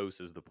is, the dose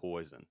is the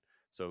poison.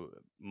 So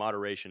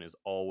moderation is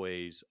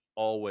always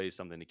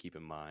something to keep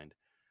in mind.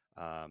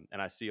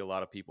 And I see a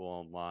lot of people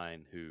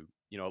online who,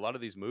 a lot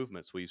of these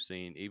movements we've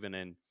seen, even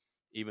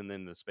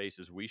in the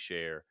spaces we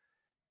share,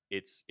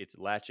 it's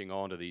latching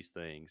on to these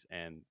things,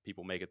 and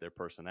people make it their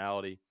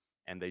personality,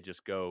 and they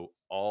just go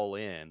all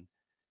in,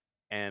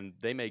 and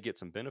they may get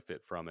some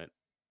benefit from it,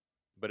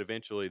 but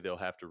eventually they'll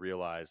have to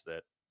realize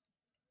that,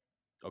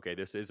 okay,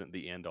 this isn't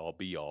the end all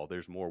be all.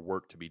 There's more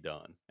work to be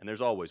done, and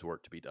there's always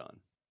work to be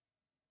done.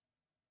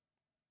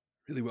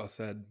 Really well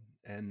said,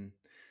 and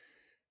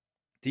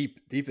deep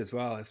as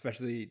well.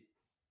 Especially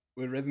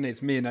what resonates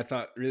with me, and I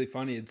thought really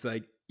funny. It's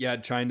like, yeah,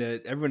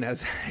 everyone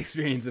has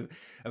experience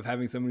of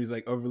having someone who's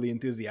like overly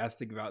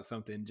enthusiastic about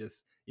something,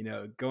 just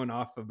going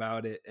off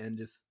about it, and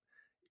just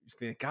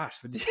being like,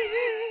 gosh, would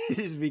you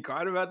just be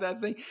quiet about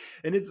that thing?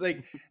 And it's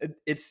like,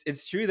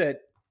 it's true that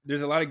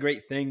there's a lot of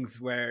great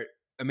things where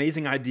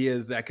amazing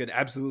ideas that could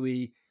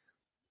absolutely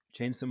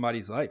change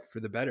somebody's life for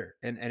the better,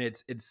 and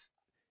it's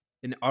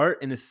an art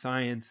and a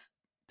science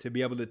to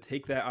be able to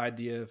take that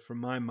idea from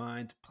my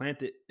mind,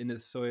 plant it in the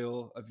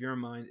soil of your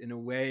mind in a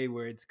way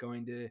where it's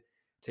going to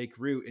take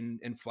root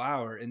and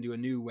flower into a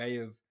new way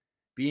of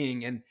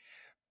being. And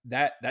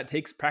that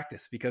takes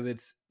practice, because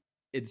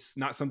it's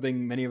not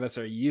something many of us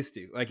are used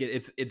to. Like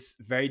it's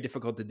very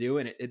difficult to do,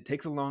 and it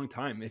takes a long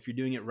time if you're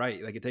doing it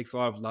right. Like it takes a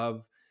lot of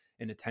love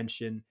and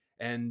attention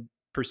and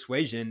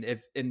persuasion.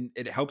 And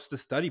it helps to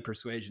study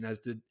persuasion, as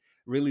to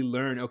really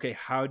learn, okay,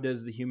 how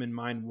does the human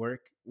mind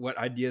work? What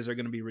ideas are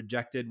going to be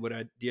rejected? What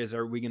ideas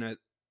are we going to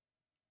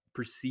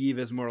perceive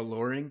as more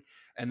alluring?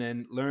 And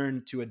then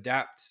learn to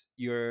adapt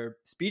your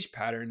speech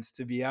patterns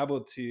to be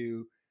able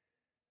to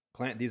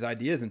plant these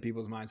ideas in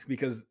people's minds.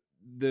 Because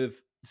the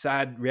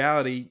sad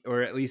reality,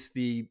 or at least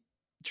the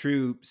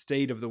true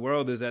state of the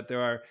world, is that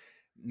there are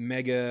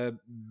mega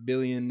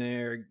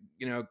billionaire,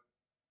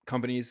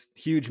 companies,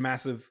 huge,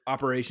 massive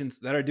operations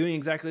that are doing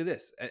exactly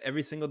this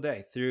every single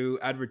day through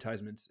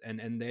advertisements.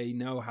 And they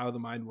know how the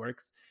mind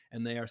works,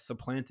 and they are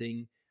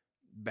supplanting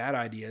bad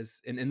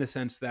ideas in the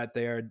sense that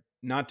they are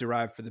not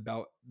derived for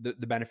the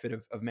benefit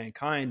of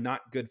mankind,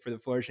 not good for the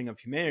flourishing of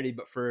humanity,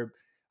 but for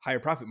higher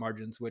profit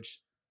margins, which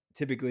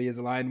typically is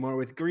aligned more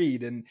with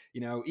greed and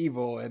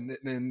evil,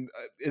 and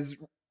is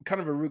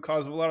kind of a root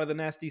cause of a lot of the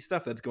nasty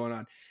stuff that's going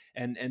on.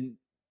 And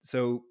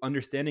so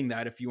understanding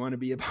that, if you want to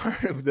be a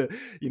part of the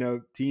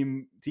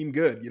team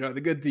good,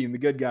 the good team, the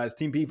good guys,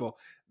 team people,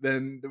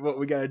 then what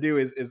we got to do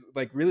is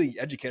like really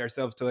educate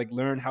ourselves to like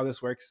learn how this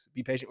works,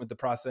 be patient with the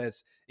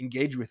process,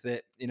 engage with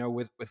it,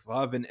 with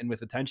love and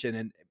with attention.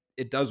 And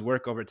it does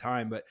work over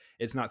time, but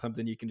it's not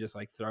something you can just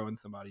like throw in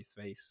somebody's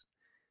face.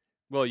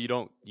 Well,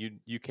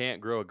 you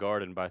can't grow a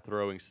garden by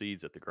throwing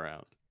seeds at the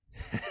ground.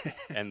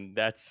 And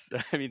that's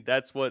I mean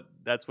that's what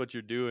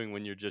you're doing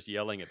when you're just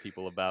yelling at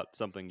people about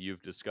something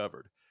you've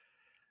discovered.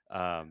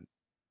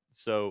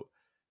 So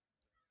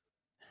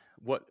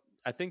what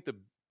I think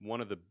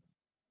one of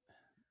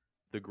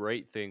the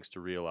great things to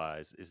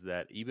realize is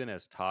that even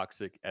as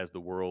toxic as the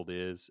world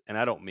is, and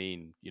I don't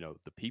mean,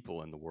 the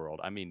people in the world,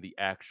 I mean the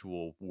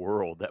actual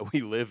world that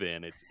we live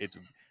in. It's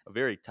a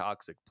very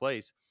toxic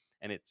place,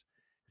 and it's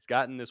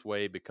gotten this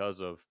way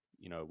because of,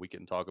 we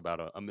can talk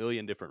about a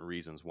million different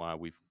reasons why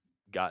we've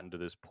gotten to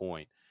this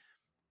point.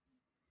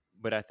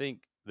 But I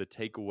think the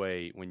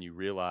takeaway when you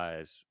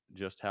realize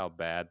just how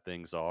bad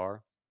things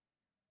are,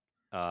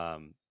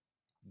 um,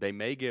 they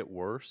may get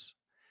worse,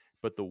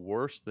 but the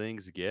worse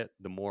things get,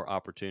 the more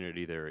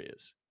opportunity there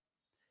is.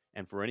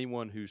 And for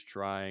anyone who's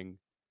trying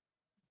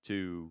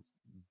to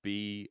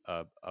be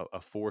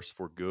a force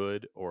for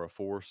good, or a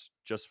force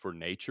just for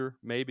nature,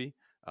 maybe,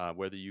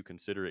 whether you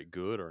consider it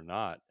good or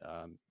not,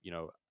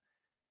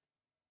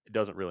 it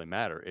doesn't really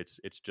matter.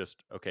 It's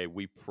just, okay,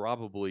 we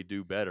probably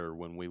do better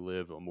when we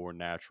live a more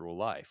natural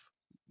life,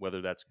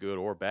 whether that's good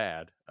or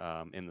bad.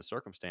 In the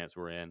circumstance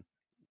we're in,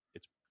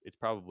 it's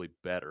probably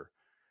better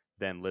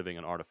than living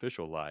an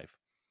artificial life.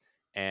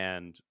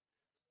 And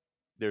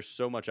there's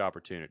so much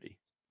opportunity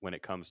when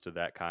it comes to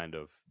that kind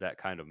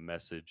of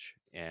message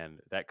and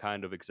that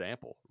kind of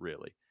example,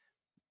 really.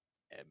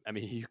 I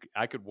mean,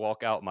 I could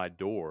walk out my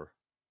door,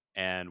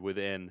 and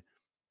within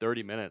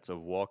 30 minutes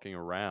of walking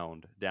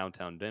around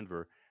downtown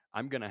Denver,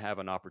 I'm going to have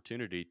an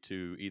opportunity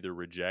to either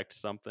reject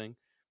something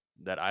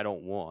that I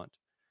don't want,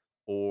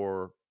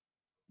 or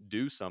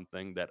do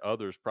something that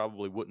others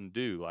probably wouldn't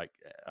do, like,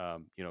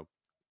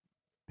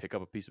 pick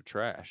up a piece of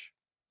trash,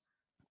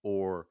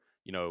 or,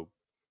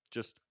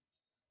 just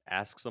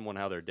ask someone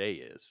how their day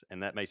is.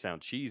 And that may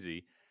sound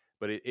cheesy,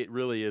 but it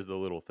really is the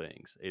little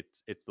things.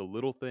 It's the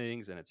little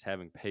things, and it's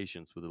having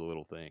patience with the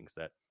little things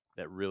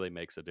that really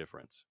makes a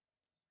difference.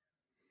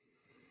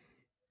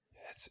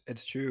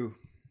 It's true.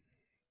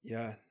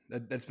 Yeah,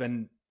 that's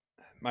been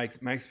my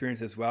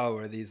experience as well,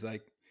 where these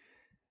like,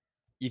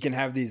 you can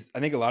have these, I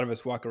think a lot of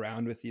us walk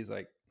around with these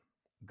like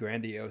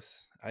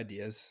grandiose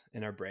ideas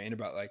in our brain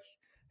about like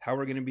how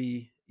we're going to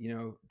be,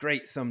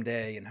 great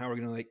someday, and how we're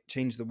going to like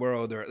change the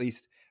world, or at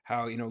least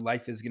how,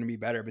 life is going to be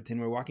better. But then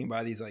we're walking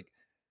by these like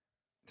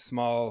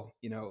small,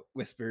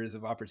 whispers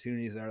of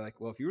opportunities that are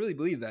like, well, if you really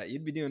believe that,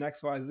 you'd be doing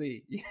X, Y,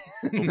 Z.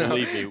 Well, No.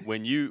 believe me,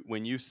 when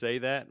you say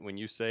that, when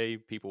you say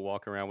people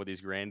walk around with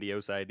these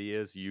grandiose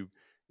ideas,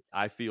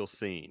 I feel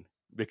seen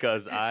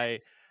because I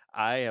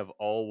have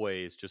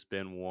always just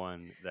been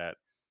one that,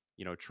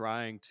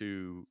 trying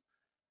to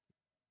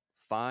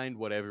find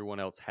what everyone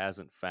else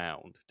hasn't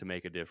found to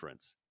make a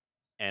difference.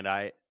 And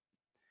it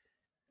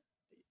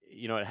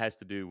has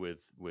to do with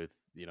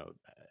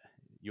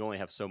you only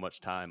have so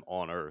much time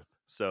on earth.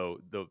 So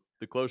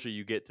the closer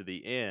you get to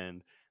the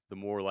end, the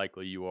more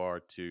likely you are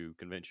to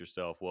convince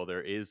yourself, well,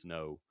 there is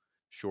no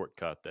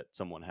shortcut that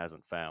someone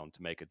hasn't found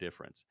to make a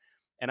difference.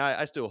 And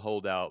I still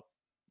hold out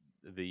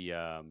the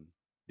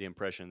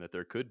impression that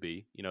there could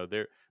be.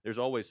 There's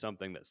always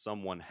something that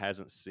someone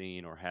hasn't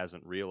seen or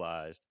hasn't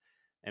realized,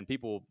 and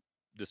people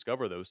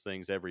discover those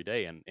things every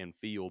day in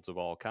fields of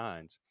all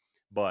kinds.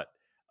 But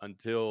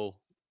until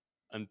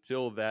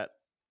that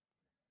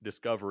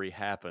discovery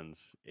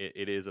happens,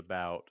 it is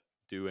about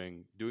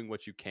doing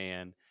what you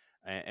can,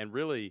 and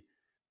really,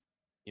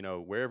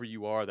 wherever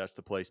you are, that's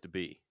the place to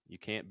be. You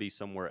can't be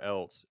somewhere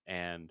else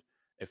and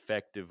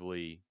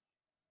effectively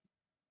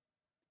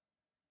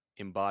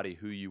embody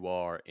who you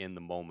are in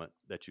the moment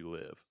that you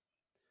live.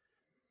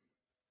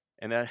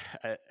 And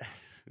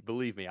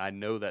believe me, I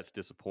know that's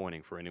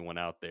disappointing for anyone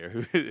out there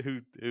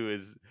who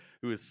is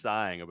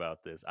sighing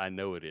about this. I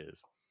know it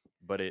is,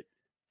 but it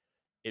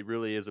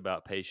really is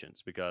about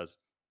patience, because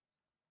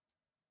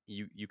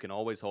you can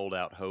always hold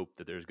out hope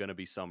that there's going to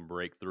be some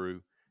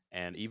breakthrough,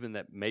 and even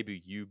that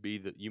maybe you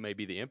may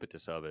be the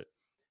impetus of it.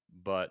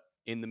 But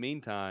in the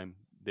meantime,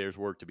 there's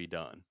work to be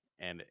done,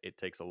 and it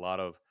takes a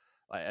lot of,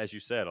 as you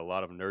said, a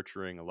lot of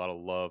nurturing, a lot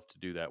of love to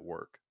do that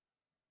work.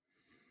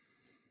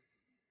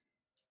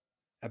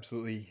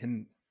 Absolutely.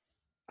 And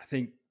I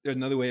think there's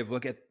another way of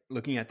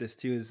looking at this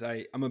too, is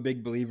I'm a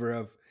big believer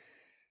of,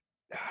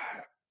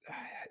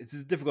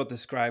 it's difficult to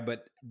describe,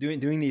 but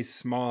doing these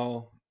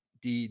small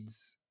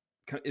deeds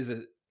is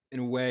in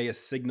a way a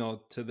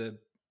signal to the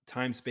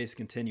time-space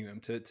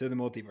continuum, to the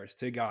multiverse,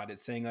 to God.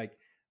 It's saying like,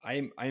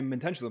 I'm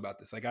intentional about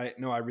this. Like, I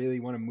know I really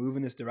want to move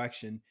in this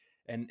direction.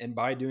 And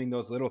by doing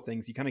those little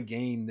things, you kind of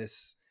gain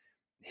this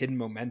hidden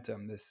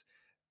momentum, this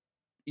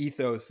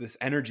ethos, this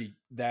energy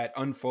that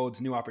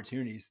unfolds new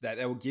opportunities, that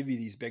will give you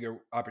these bigger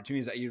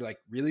opportunities that you like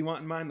really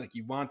want in mind. Like,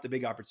 you want the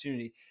big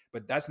opportunity,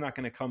 but that's not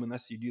going to come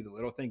unless you do the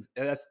little things.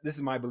 And this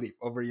is my belief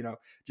over,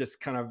 just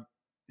kind of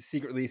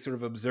secretly sort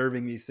of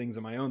observing these things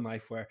in my own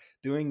life, where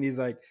doing these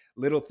like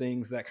little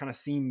things that kind of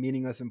seem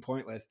meaningless and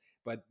pointless,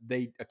 but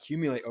they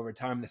accumulate over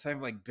time. They sort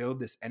of like build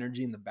this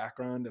energy in the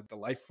background of the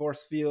life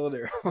force field,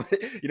 or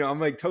I'm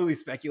like totally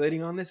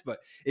speculating on this, but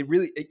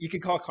you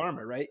could call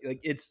karma, right? Like,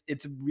 it's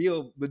a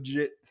real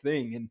legit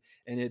thing,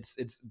 and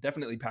it's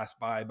definitely passed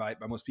by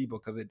most people,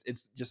 because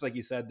it's just like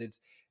you said, it's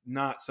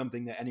not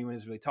something that anyone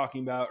is really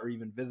talking about or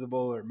even visible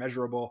or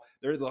measurable.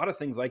 There are a lot of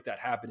things like that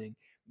happening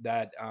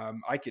that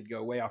I could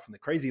go way off in the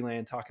crazy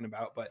land talking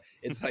about, but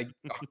it's like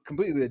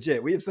completely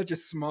legit. We have such a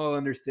small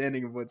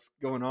understanding of what's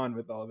going on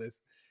with all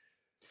this.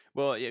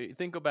 Well,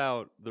 think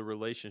about the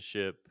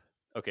relationship.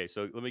 Okay,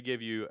 so let me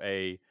give you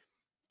a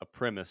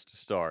premise to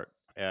start.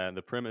 And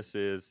the premise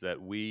is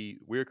that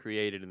we're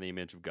created in the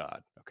image of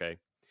God, okay?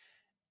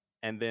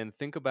 And then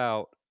think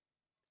about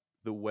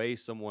the way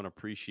someone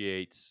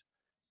appreciates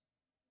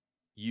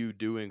you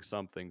doing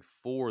something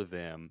for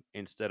them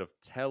instead of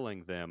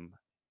telling them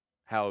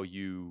how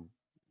you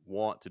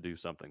want to do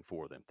something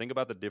for them. Think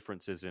about the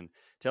differences in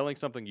telling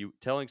someone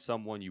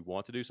you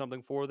want to do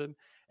something for them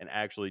and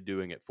actually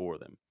doing it for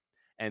them.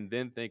 And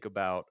then think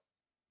about,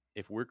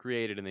 if we're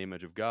created in the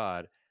image of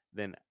God,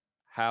 then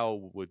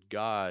how would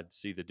God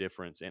see the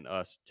difference in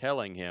us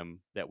telling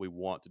him that we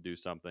want to do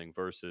something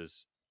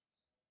versus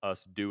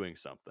us doing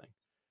something?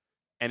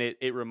 And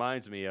it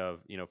reminds me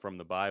of, from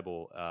the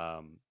Bible,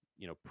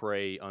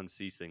 pray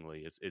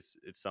unceasingly. It's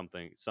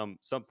something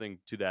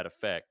to that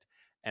effect.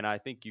 And I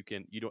think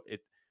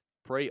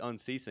pray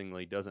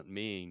unceasingly doesn't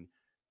mean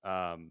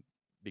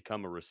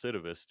become a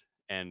recidivist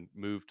and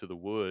move to the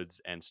woods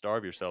and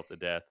starve yourself to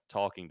death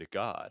talking to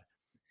God.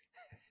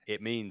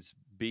 It means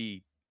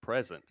be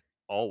present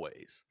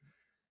always.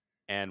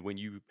 And when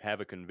you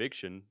have a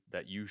conviction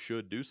that you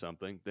should do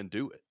something, then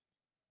do it.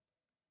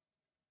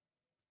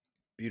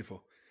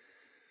 Beautiful.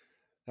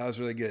 That was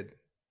really good.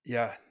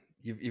 Yeah,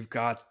 you've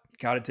got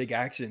to take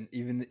action,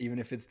 even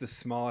if it's the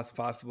smallest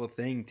possible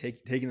thing.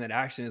 Taking that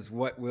action is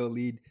what will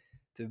lead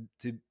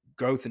to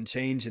growth and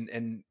change,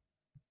 and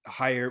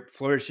higher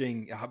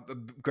flourishing, a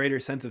greater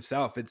sense of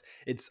self.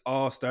 It's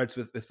all starts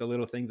with the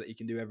little things that you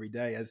can do every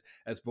day,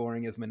 as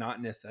boring, as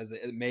monotonous as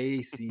it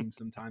may seem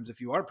sometimes.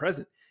 If you are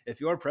present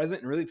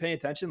and really paying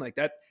attention, like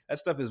that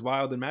stuff is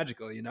wild and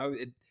magical.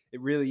 It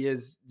really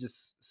is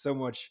just so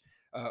much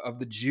of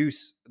the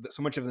juice,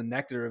 so much of the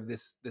nectar of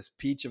this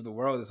peach of the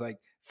world is like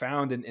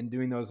found in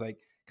doing those like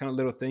kind of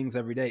little things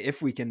every day,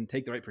 if we can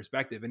take the right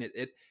perspective.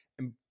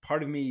 And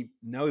part of me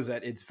knows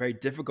that it's very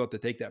difficult to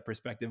take that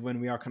perspective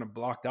when we are kind of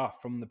blocked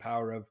off from the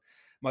power of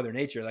Mother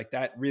Nature. Like,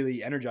 that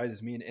really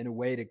energizes me in a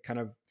way to kind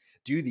of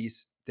do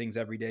these things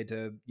every day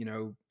to, you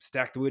know,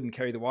 stack the wood and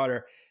carry the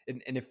water.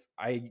 And if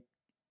I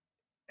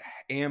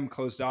am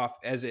closed off,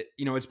 as it,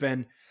 you know, it's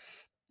been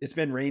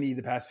rainy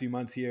the past few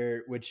months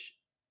here, which,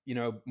 you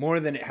know, more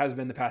than it has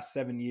been the past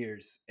 7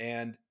 years.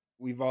 And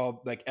we've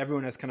all, like,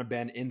 everyone has kind of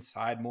been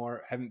inside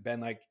more, haven't been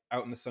like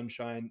out in the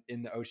sunshine,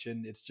 in the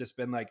ocean. It's just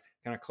been like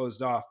kind of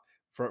closed off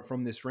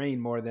from this rain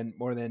more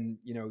than,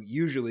 you know,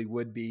 usually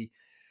would be.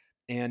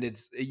 And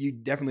it's, you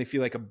definitely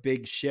feel like a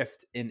big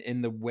shift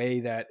in the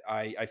way that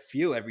I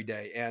feel every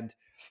day. And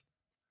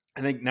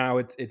I think now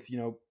it's, you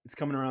know, it's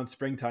coming around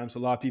springtime, so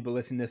a lot of people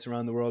listening to this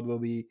around the world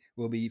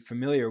will be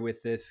familiar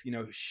with this, you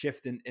know,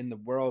 shift in the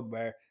world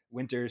where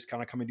winter is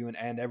kind of coming to an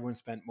end. Everyone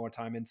spent more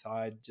time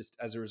inside just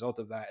as a result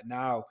of that. And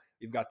now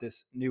we've got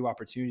this new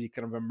opportunity to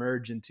kind of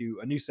emerge into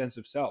a new sense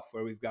of self,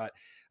 where we've got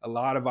a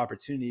lot of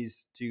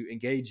opportunities to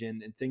engage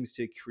in and things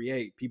to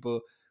create,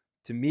 people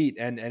to meet,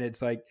 and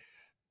it's like,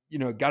 you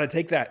know, got to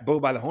take that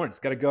bull by the horns,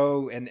 got to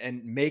go and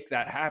make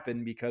that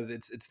happen, because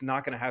it's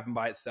not going to happen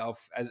by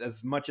itself.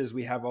 As much as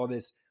we have all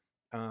this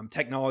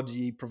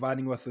technology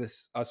providing with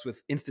us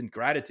with instant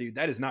gratitude,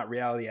 that is not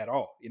reality at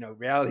all. You know,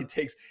 reality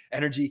takes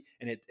energy,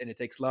 and it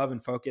takes love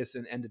and focus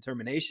and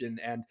determination.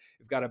 And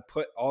we've got to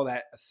put all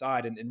that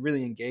aside and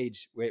really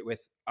engage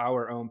with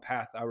our own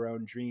path, our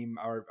own dream,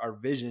 our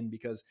vision,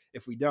 because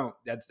if we don't,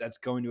 that's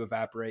going to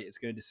evaporate, it's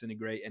going to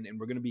disintegrate, and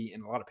we're going to be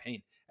in a lot of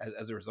pain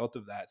as a result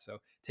of that. So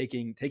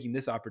taking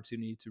this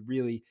opportunity to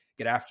really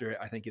get after it,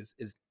 I think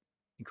is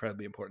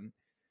incredibly important.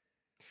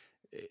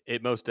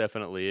 It most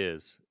definitely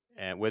is.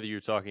 And whether you're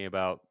talking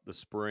about the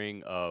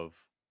spring of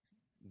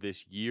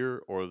this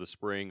year or the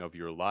spring of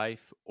your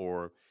life,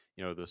 or,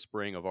 you know, the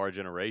spring of our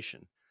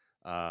generation,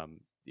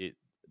 it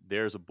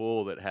there's a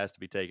bull that has to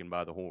be taken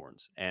by the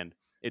horns. And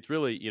it's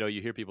really, you know,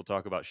 you hear people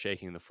talk about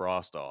shaking the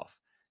frost off.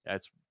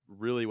 That's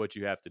really what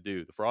you have to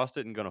do. The frost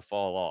isn't going to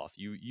fall off.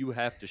 You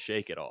have to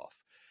shake it off.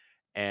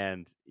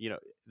 And, you know,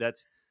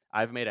 that's,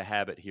 I've made a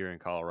habit here in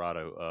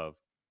Colorado of,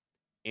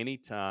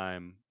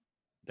 anytime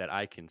that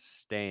I can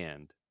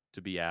stand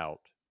to be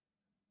out,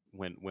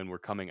 when we're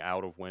coming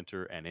out of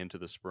winter and into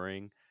the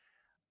spring,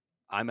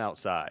 I'm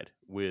outside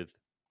with,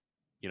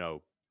 you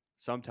know,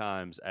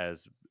 sometimes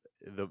as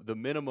the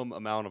minimum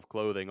amount of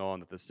clothing on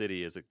that the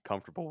city is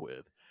comfortable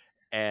with.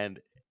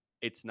 And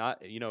it's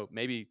not, you know,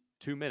 maybe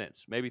 2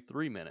 minutes, maybe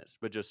 3 minutes,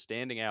 but just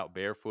standing out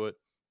barefoot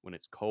when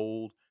it's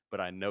cold,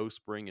 but I know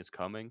spring is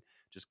coming,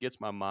 just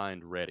gets my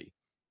mind ready.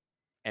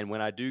 And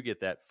when I do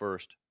get that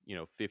first, you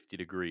know,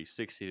 50-degree,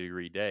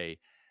 60-degree day,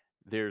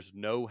 there's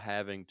no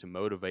having to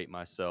motivate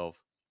myself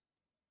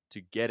to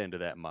get into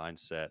that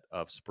mindset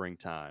of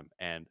springtime,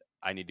 and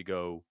I need to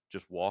go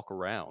just walk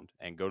around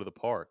and go to the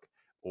park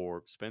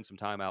or spend some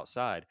time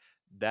outside.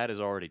 That is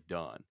already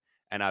done.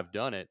 And I've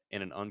done it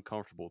in an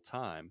uncomfortable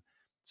time.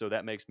 So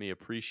that makes me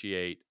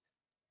appreciate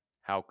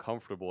how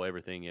comfortable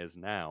everything is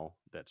now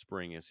that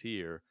spring is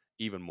here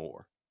even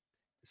more.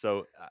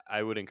 So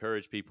I would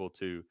encourage people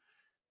to,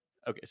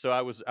 okay, so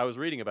I was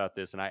reading about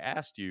this, and I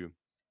asked you,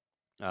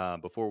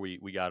 before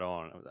we got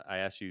on, I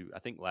asked you, I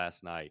think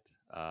last night,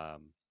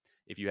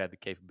 if you had the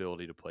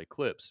capability to play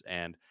clips,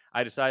 and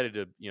I decided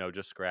to, you know,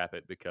 just scrap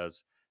it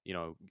because, you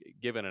know,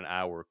 given an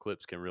hour,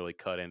 clips can really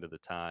cut into the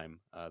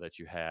time that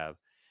you have.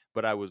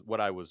 But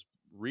what I was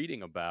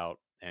reading about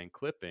and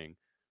clipping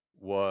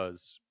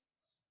was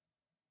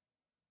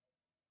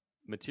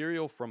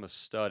material from a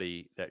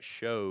study that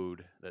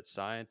showed that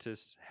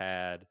scientists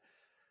had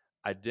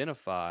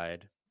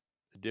identified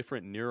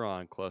different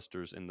neuron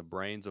clusters in the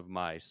brains of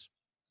mice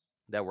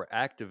that were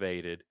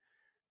activated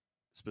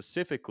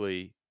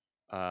specifically,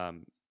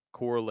 um,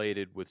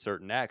 correlated with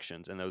certain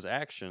actions, and those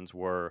actions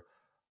were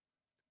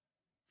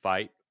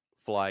fight,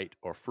 flight,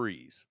 or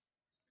freeze.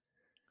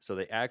 So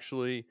they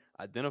actually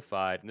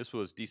identified, and this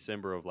was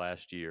December of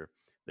last year,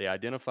 they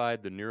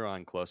identified the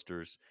neuron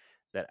clusters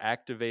that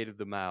activated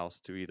the mouse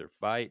to either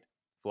fight,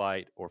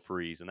 flight, or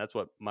freeze. And that's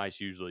what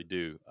mice usually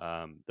do.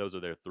 Those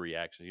are their three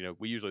actions. You know,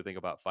 we usually think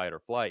about fight or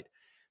flight,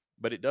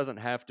 but it doesn't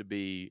have to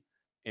be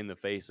in the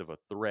face of a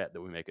threat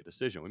that we make a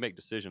decision. We make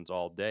decisions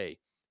all day.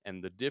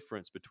 And the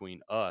difference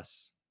between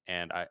us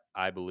and,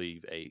 I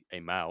believe, a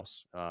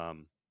mouse,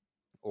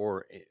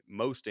 or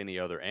most any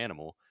other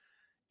animal,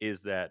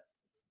 is that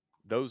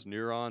those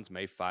neurons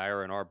may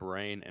fire in our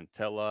brain and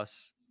tell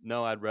us,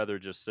 no, I'd rather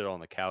just sit on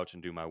the couch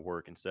and do my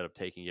work instead of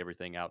taking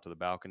everything out to the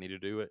balcony to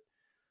do it.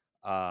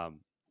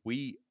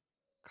 We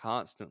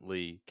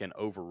constantly can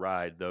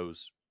override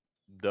those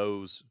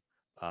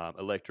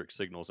electric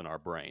signals in our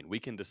brain. We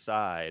can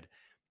decide,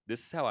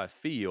 this is how I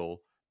feel,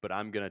 but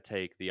I'm going to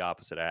take the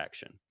opposite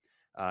action.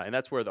 And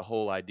that's where the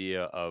whole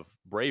idea of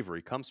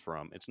bravery comes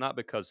from. It's not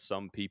because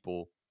some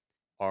people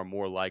are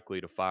more likely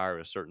to fire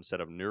a certain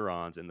set of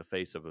neurons in the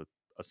face of a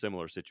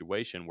similar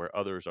situation, where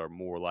others are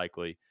more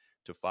likely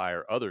to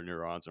fire other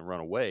neurons and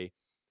run away.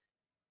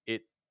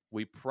 It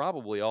We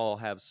probably all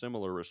have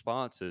similar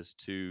responses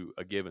to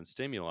a given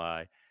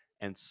stimuli,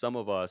 and some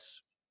of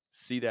us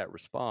see that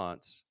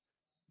response,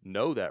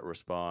 know that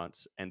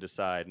response, and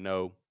decide,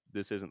 no,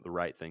 this isn't the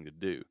right thing to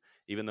do.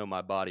 Even though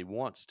my body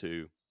wants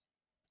to,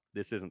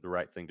 this isn't the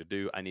right thing to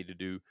do. I need to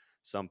do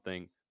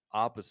something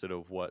opposite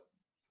of what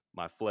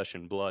my flesh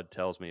and blood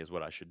tells me is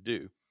what I should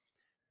do.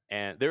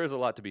 And there is a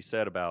lot to be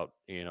said about,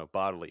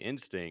 bodily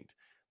instinct,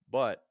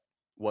 but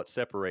what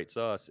separates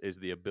us is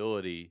the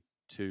ability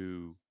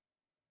to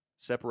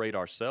separate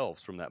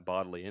ourselves from that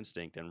bodily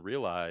instinct and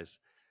realize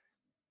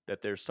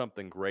that there's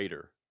something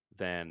greater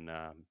than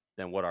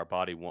what our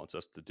body wants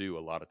us to do a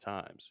lot of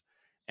times.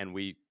 And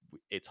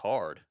it's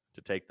hard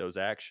to take those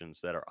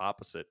actions that are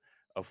opposite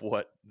of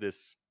what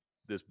this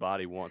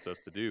body wants us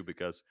to do,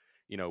 because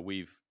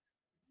we've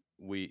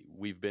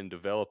been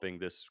developing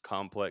this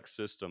complex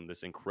system,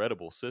 this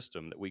incredible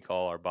system that we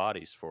call our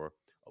bodies for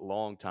a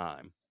long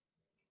time.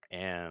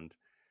 And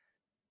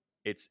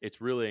it's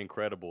really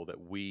incredible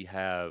that we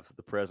have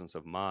the presence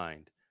of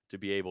mind to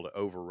be able to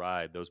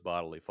override those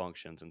bodily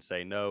functions and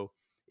say no.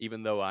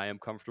 Even though I am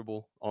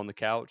comfortable on the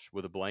couch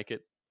with a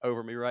blanket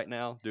over me right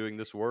now doing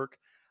this work,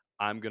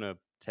 I'm going to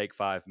take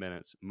 5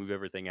 minutes, move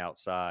everything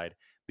outside,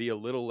 be a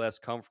little less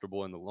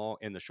comfortable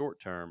in the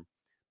short term,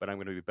 but I'm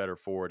going to be better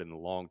for it in the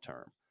long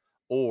term.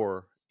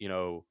 Or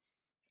no,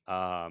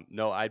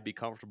 I'd be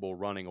comfortable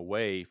running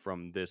away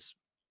from this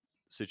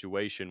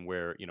situation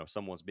where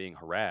someone's being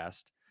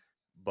harassed,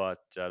 but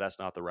that's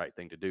not the right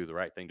thing to do. The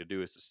right thing to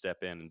do is to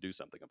step in and do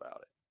something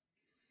about it.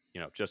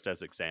 Just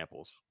as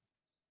examples.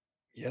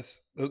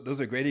 Yes, those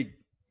are great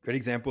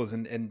examples,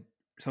 and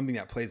something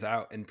that plays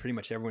out in pretty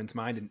much everyone's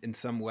mind in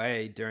some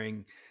way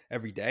during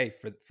every day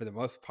for the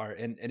most part.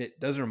 And it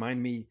does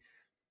remind me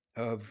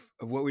of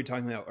what we were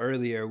talking about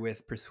earlier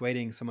with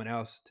persuading someone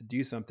else to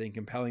do something,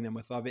 compelling them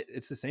with love.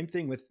 It's the same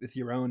thing with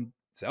your own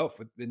self,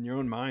 within your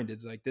own mind.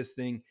 It's like this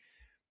thing,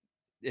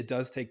 it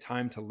does take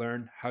time to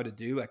learn how to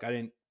do. Like I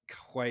didn't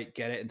quite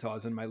get it until I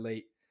was in my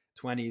late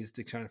 20s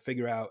to try to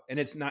figure out, and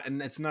it's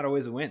not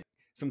always a win.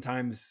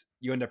 Sometimes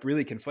you end up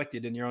really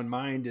conflicted in your own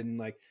mind and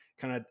like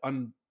kind of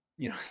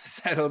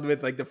settled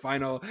with like the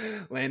final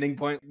landing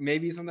point.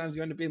 Maybe sometimes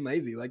you end up being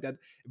lazy like that,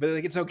 but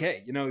like it's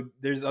okay.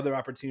 There's other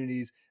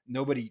opportunities.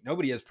 Nobody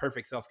has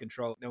perfect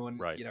self-control. No one,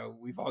 right.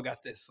 We've all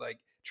got this like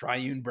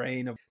triune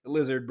brain of the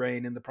lizard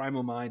brain and the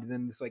primal mind, and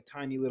then this like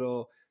tiny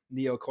little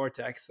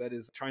neocortex that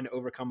is trying to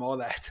overcome all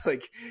that to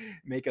like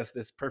make us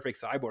this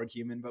perfect cyborg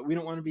human. But we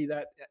don't want to be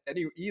that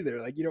either.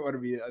 Like you don't want to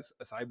be a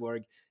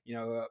cyborg,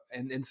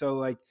 and so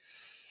like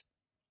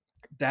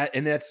that,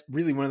 and that's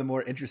really one of the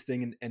more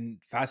interesting and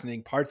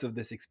fascinating parts of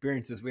this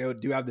experience is we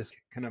do have this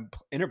kind of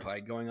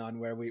interplay going on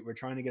where we're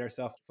trying to get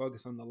ourselves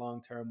focused on the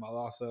long term while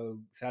also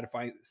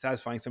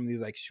satisfying some of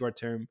these like short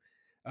term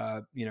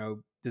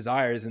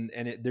desires, and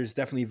there's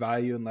definitely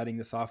value in letting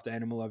the soft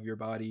animal of your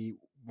body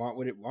want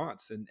what it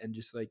wants and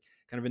just like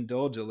kind of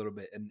indulge a little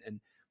bit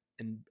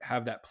and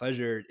have that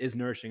pleasure is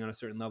nourishing on a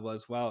certain level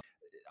as well.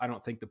 I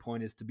don't think the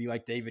point is to be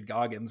like David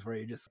Goggins where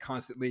you're just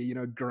constantly,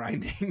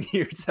 grinding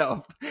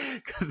yourself,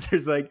 because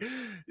there's like,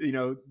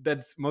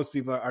 that's most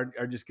people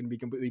are just going to be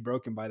completely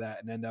broken by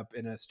that and end up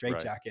in a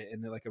straitjacket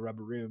in like a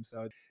rubber room.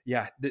 So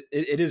yeah,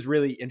 it is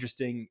really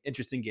interesting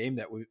game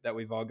that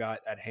we've all got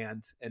at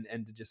hand, and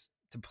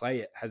to play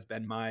it has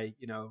been my,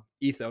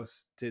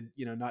 ethos to,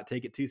 not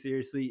take it too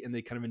seriously and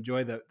they kind of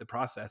enjoy the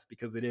process,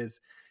 because it is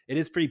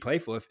pretty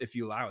playful if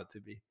you allow it to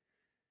be.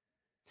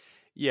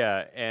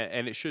 Yeah.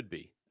 And it should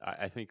be.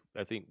 I think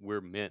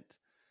we're meant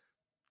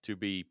to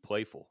be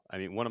playful. I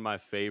mean, one of my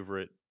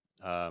favorite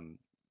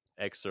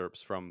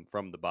excerpts from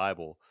the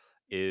Bible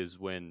is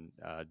when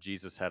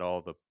Jesus had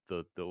all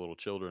the little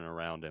children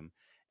around him,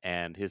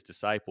 and his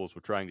disciples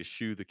were trying to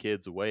shoo the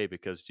kids away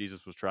because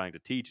Jesus was trying to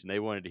teach, and they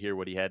wanted to hear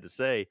what he had to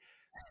say.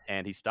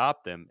 And he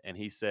stopped them and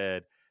he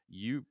said,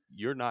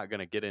 you're not going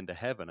to get into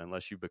heaven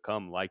unless you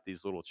become like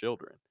these little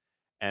children.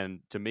 And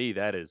to me,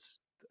 that is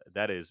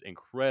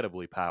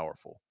incredibly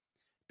powerful,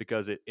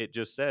 because it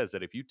just says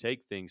that if you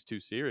take things too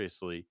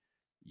seriously,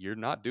 you're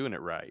not doing it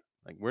right.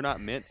 Like, we're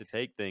not meant to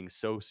take things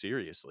so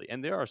seriously.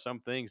 And there are some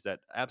things that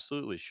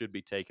absolutely should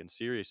be taken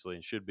seriously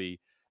and should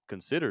be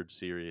considered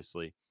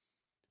seriously.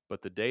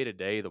 But the day to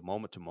day, the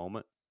moment to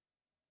moment,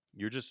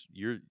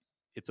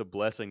 it's a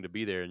blessing to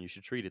be there, and you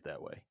should treat it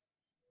that way.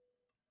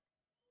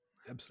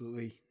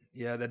 Absolutely.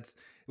 Yeah, that's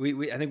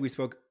we I think we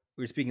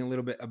were speaking a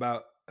little bit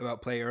about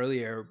play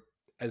earlier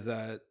as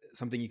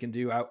something you can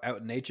do out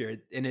in nature,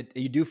 and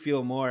you do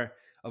feel more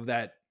of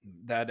that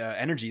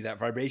energy, that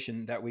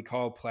vibration that we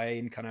call play,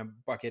 and kind of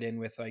bucket in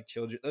with like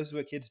children. This is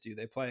what kids do.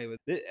 They play with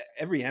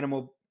every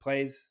animal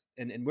plays,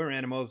 and we're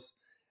animals,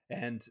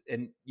 and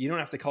you don't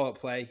have to call it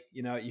play.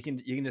 You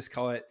can just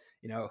call it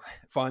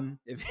fun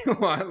if you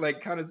want, like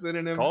kind of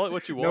synonyms. Call it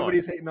what you want.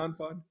 Nobody's hating on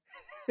fun.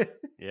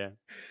 Yeah.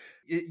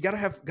 You gotta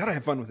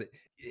have fun with it.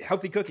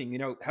 Healthy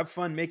cooking, have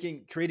fun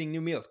creating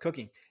new meals,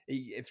 cooking.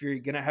 If you're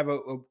gonna have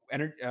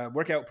a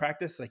workout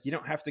practice, like you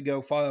don't have to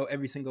go follow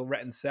every single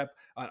rep and step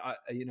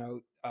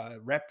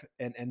rep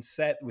and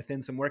set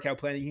within some workout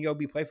plan. You can go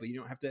be playful. You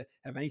don't have to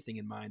have anything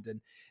in mind.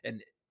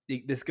 And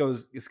this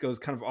goes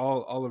kind of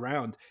all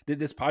around.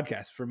 This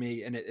podcast for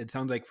me, and it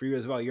sounds like for you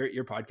as well,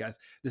 your podcast,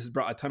 this has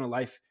brought a ton of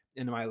life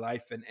into my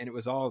life, and it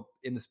was all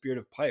in the spirit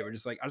of play. We're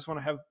just like, I just want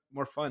to have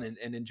more fun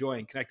and enjoy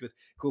and connect with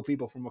cool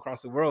people from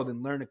across the world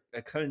and learn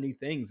a ton of new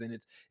things. And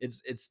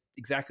it's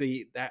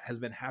exactly that has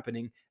been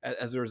happening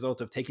as a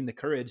result of taking the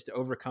courage to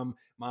overcome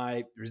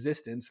my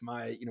resistance,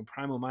 my, you know,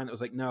 primal mind that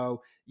was like,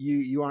 no,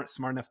 you aren't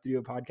smart enough to do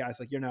a podcast.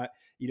 Like, you're not,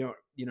 you don't,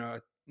 you know,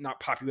 not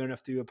popular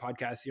enough to do a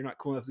podcast. You're not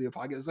cool enough to do a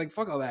podcast. It's like,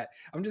 fuck all that.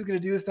 I'm just going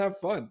to do this to have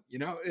fun, you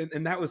know?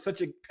 And that was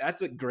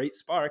that's a great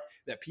spark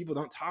that people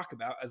don't talk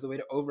about as a way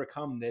to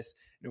overcome this,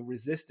 you know,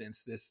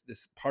 resistance,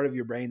 this part of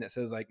your brain that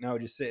says like, no,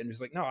 just sit, and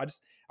just like, no, I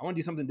want to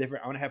do something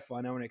different. I want to have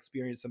fun. I want to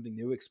experience something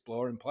new,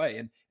 explore and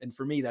play. And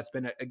for me, that's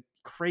been a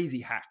crazy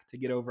hack to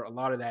get over a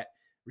lot of that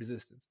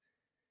resistance.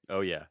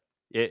 Oh yeah,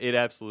 it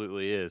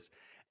absolutely is.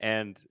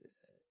 And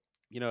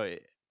you know,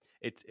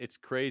 it's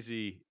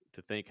crazy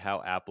to think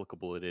how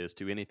applicable it is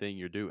to anything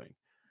you're doing.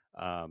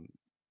 Um,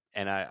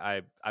 and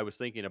I was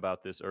thinking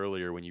about this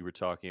earlier when you were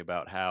talking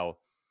about how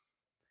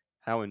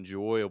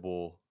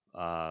enjoyable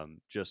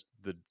just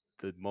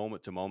the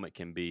moment to moment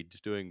can be,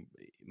 just doing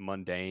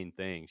mundane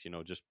things. You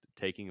know, just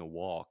taking a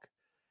walk.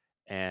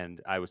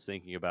 And I was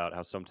thinking about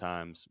how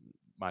sometimes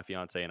my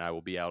fiance and I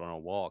will be out on a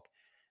walk,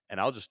 and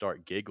I'll just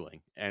start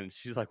giggling, and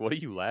she's like, "What are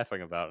you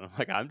laughing about?" And I'm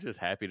like, "I'm just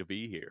happy to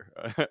be here."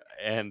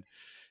 And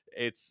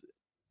it's,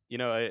 you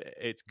know,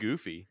 it's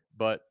goofy,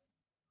 but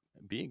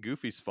being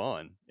goofy's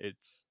fun.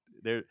 It's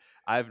there.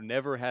 I've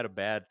never had a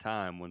bad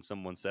time when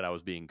someone said I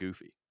was being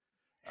goofy.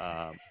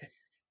 Um,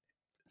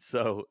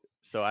 so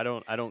I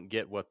don't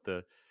get what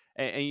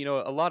and you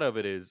know, a lot of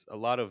it is a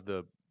lot of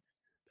the,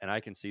 and I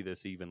can see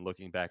this even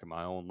looking back at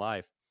my own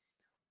life.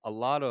 A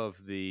lot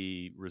of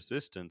the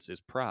resistance is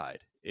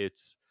pride.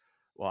 It's,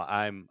 well,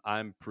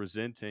 I'm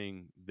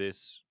presenting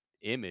this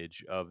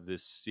image of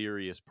this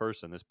serious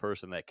person, this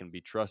person that can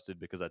be trusted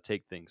because I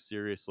take things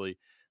seriously,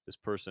 this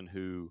person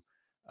who,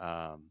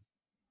 um,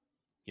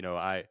 you know,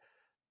 I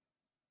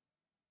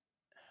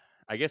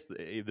guess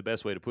the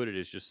best way to put it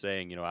is just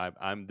saying, you know,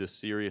 I'm this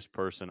serious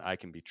person. I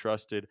can be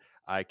trusted.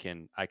 I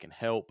can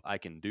help. I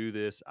can do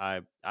this.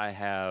 I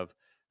have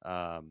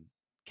um,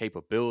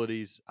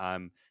 capabilities.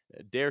 I'm,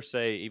 dare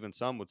say, even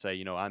some would say,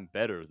 you know, I'm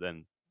better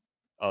than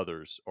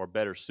others or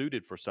better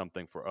suited for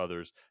something for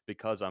others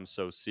because I'm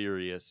so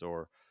serious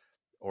or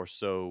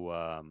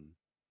so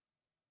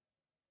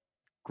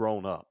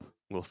grown up,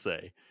 we'll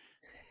say.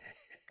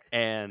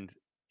 And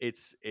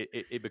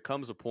it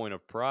becomes a point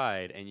of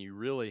pride, and you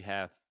really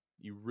have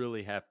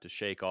to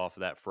shake off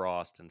that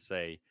frost and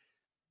say,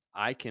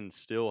 I can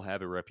still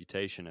have a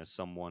reputation as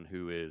someone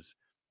who is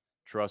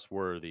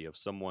trustworthy, of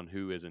someone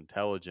who is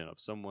intelligent, of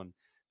someone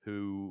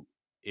who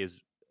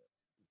is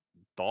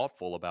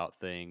thoughtful about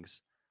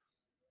things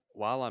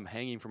while I'm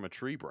hanging from a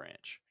tree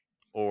branch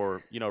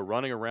or, you know,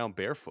 running around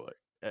barefoot.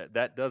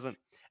 That doesn't,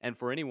 and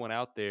for anyone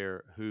out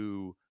there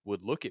who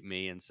would look at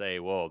me and say,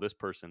 well, this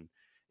person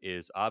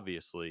is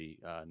obviously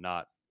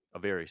not a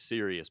very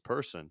serious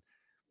person,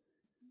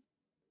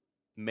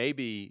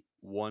 maybe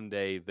one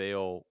day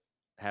they'll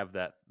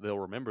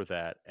remember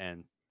that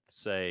and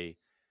say,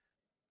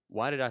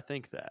 why did I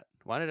think that?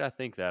 Why did I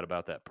think that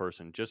about that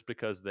person just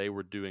because they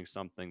were doing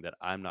something that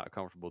I'm not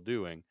comfortable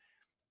doing?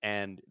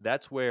 And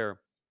that's where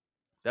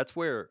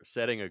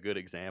setting a good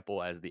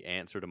example as the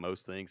answer to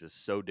most things is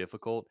so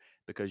difficult,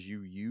 because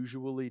you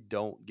usually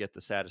don't get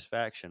the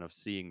satisfaction of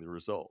seeing the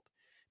result,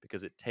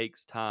 because it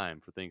takes time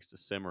for things to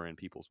simmer in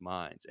people's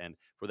minds and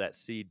for that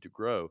seed to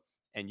grow.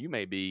 And you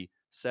may be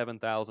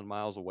 7,000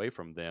 miles away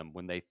from them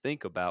when they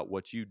think about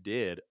what you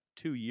did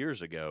 2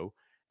 years ago,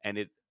 and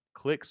it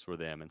clicks for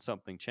them and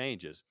something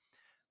changes.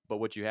 But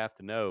what you have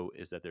to know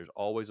is that there's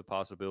always a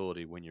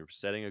possibility when you're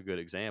setting a good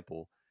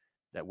example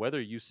that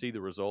whether you see the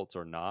results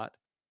or not,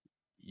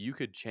 you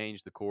could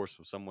change the course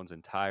of someone's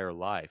entire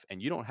life,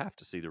 and you don't have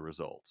to see the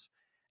results.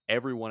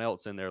 Everyone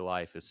else in their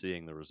life is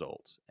seeing the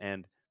results,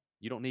 and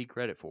you don't need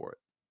credit for it.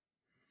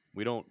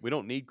 We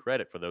don't need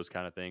credit for those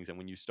kind of things. And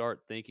when you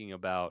start thinking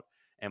about,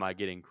 am I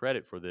getting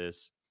credit for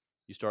this,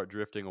 you start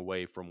drifting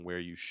away from where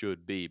you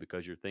should be,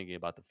 because you're thinking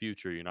about the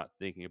future, you're not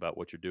thinking about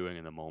what you're doing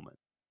in the moment.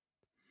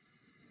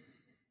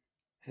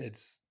 And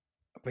it's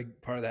a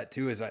big part of that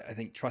too, is I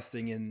think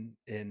trusting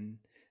in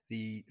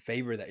the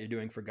favor that you're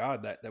doing for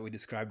God that we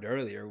described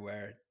earlier,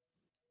 where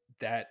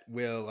that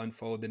will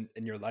unfold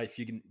in your life.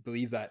 You can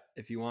believe that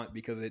if you want,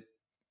 because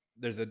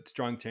there's a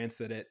strong chance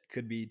that it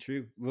could be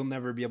true. We'll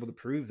never be able to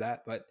prove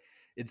that, but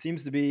it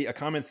seems to be a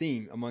common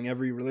theme among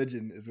every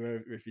religion, is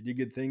where if you do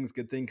good things,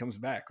 good thing comes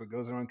back. What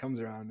goes around comes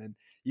around. And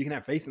you can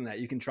have faith in that.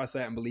 You can trust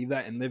that and believe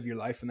that and live your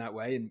life in that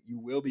way, and you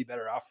will be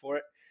better off for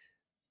it.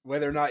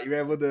 Whether or not you're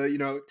able to, you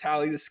know,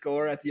 tally the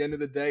score at the end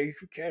of the day,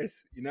 who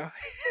cares? You know,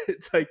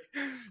 it's like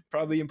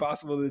probably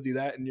impossible to do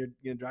that, and you're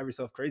going to drive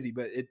yourself crazy.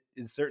 But it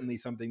is certainly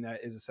something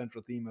that is a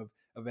central theme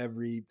of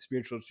every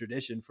spiritual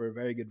tradition for a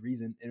very good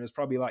reason. And it was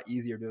probably a lot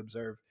easier to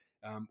observe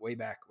way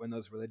back when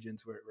those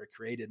religions were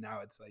created. Now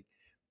it's like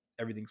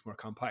everything's more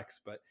complex.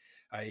 But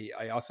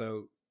I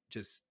also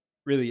just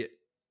really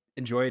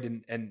enjoyed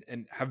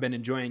and have been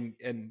enjoying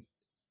and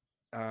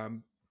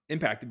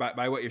impacted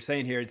by what you're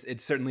saying here.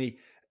 It's certainly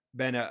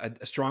been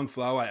a strong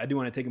flow. I do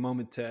want to take a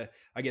moment to,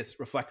 I guess,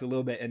 reflect a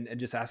little bit and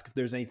just ask if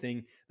there's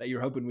anything that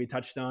you're hoping we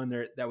touched on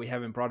or that we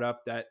haven't brought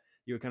up that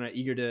you're kind of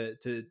eager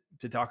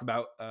to talk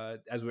about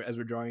as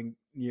we're drawing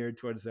near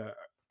towards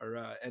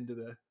our end of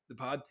the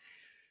pod.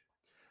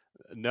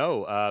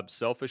 No,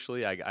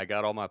 selfishly, I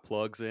got all my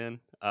plugs in,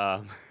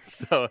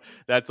 so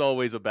that's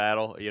always a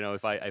battle. You know,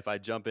 if I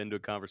jump into a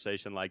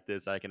conversation like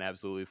this, I can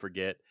absolutely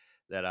forget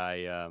that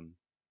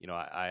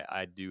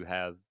I do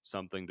have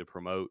something to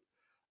promote.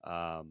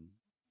 Um,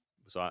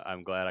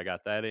 I'm glad I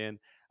got that in.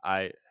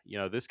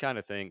 This kind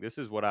of thing. This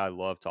is what I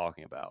love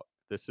talking about.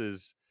 This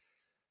is,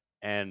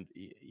 and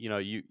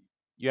you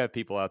have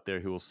people out there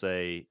who will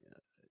say,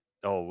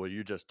 "Oh, well,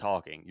 you're just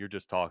talking. You're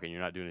just talking.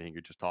 You're not doing anything.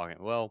 You're just talking."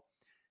 Well,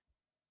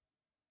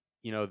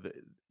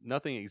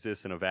 nothing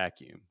exists in a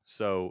vacuum.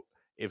 So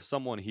if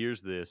someone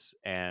hears this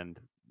and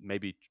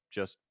maybe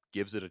just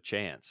gives it a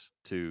chance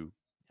to,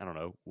 I don't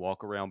know,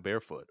 walk around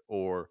barefoot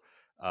or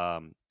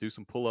do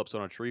some pull ups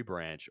on a tree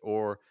branch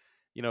or,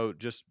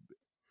 just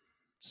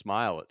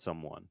smile at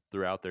someone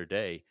throughout their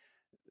day,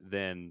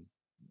 then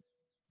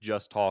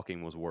just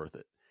talking was worth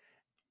it.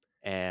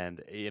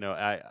 And,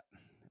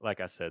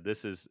 like I said,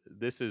 this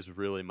is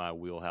really my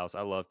wheelhouse.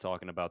 I love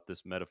talking about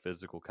this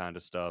metaphysical kind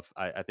of stuff.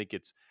 I think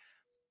it's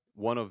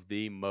one of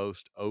the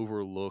most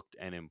overlooked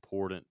and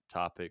important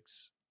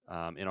topics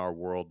in our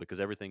world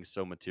because everything's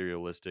so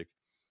materialistic.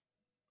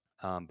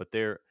 But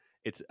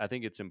I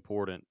think it's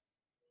important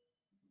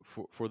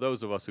for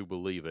those of us who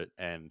believe it.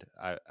 And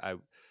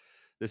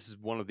this is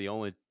one of the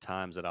only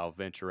times that I'll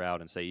venture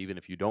out and say, even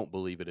if you don't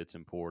believe it, it's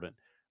important.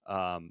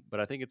 But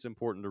I think it's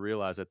important to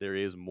realize that there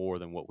is more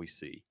than what we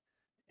see,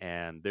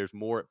 and there's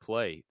more at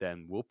play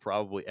than we'll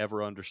probably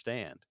ever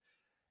understand.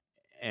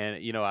 And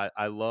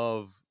I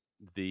love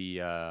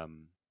the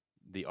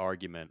the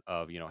argument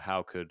of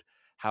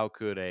how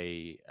could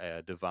a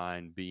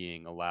divine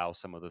being allow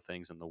some of the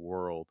things in the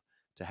world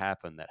to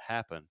happen that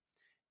happen.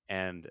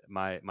 And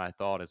my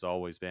thought has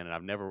always been,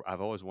 and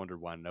I've always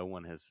wondered why no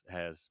one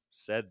has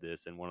said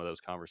this in one of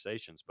those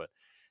conversations, but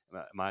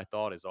my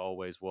thought is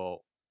always,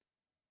 well,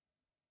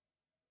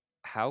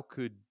 how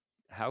could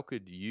how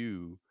could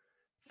you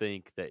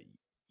think that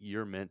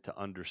you're meant to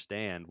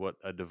understand what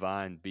a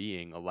divine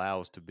being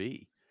allows to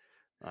be?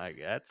 Like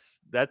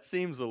that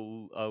seems a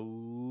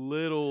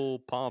little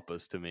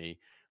pompous to me,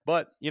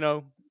 but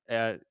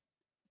uh,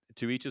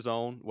 to each his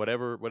own.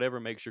 Whatever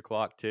makes your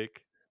clock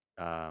tick,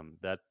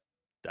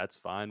 that's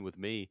fine with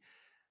me.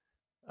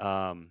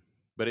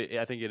 But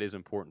I think it is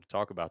important to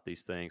talk about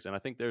these things, and I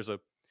think there's a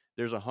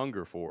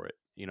hunger for it.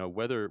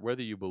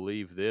 Whether you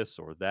believe this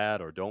or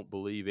that or don't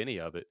believe any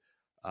of it,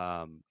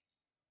 um,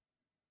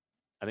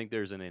 I think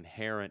there's an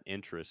inherent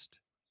interest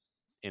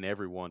in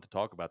everyone to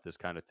talk about this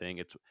kind of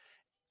thing.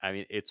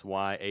 It's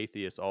why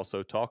atheists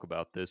also talk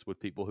about this with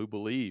people who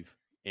believe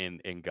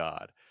in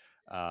God.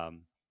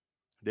 Um,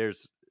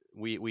 there's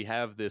we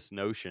have this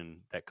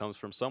notion that comes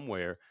from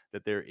somewhere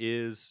that there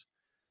is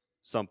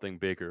something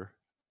bigger,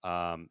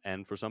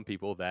 and for some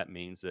people that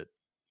means that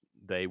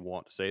they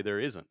want to say there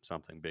isn't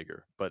something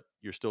bigger, but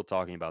you're still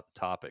talking about the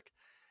topic.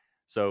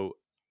 So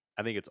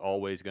I think it's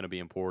always going to be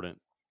important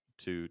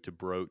to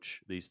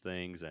broach these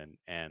things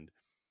and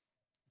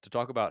to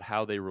talk about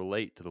how they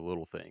relate to the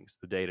little things,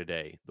 the day to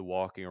day, the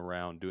walking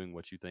around, doing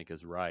what you think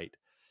is right.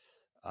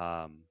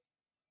 Um,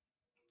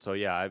 so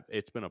yeah,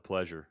 it's been a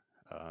pleasure.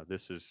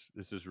 This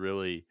is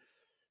really,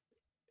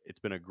 it's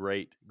been a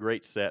great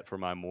set for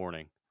my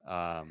morning,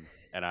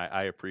 and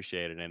I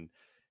appreciate it. And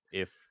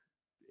if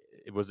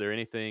was there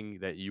anything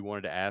that you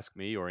wanted to ask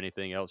me or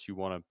anything else you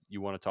want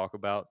to talk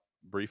about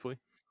briefly?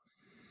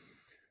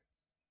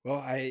 Well,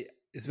 I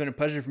it's been a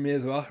pleasure for me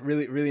as well.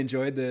 Really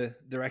enjoyed the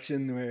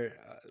direction where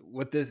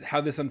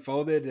how this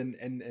unfolded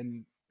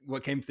and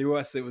what came through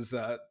us. It was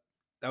that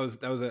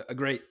was a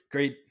great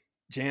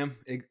jam.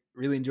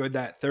 Really enjoyed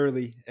that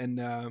thoroughly, and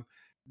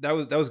that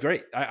was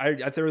great.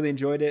 I thoroughly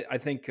enjoyed it. I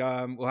think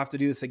we'll have to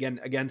do this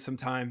again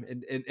sometime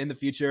in the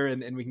future,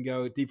 and we can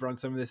go deeper on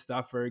some of this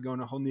stuff or go in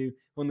a whole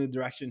new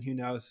direction. Who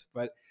knows?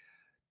 But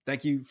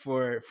thank you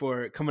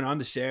for coming on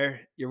to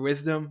share your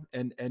wisdom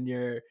and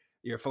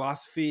your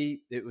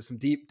philosophy. It was some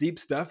deep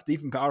stuff,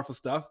 deep and powerful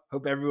stuff.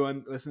 Hope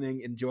everyone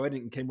listening enjoyed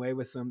it and came away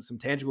with some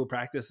tangible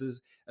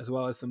practices as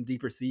well as some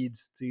deeper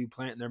seeds to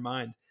plant in their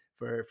mind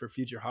for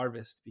future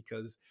harvest,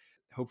 because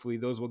hopefully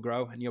those will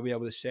grow and you'll be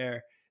able to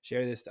share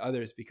this to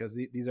others, because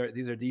these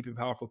are deep and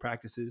powerful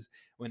practices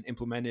when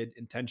implemented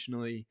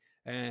intentionally.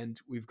 And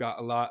we've got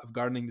a lot of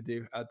gardening to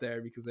do out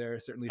there, because there are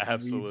certainly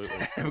some weeds Absolutely.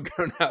 that have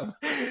grown up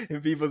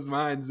in people's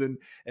minds, and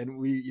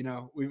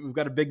we've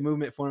got a big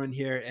movement forming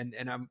here, and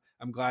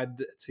I'm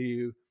glad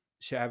to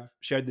have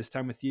shared this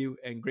time with you,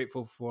 and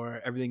grateful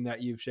for everything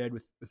that you've shared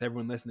with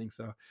everyone listening.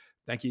 So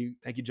thank you,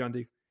 John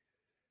D.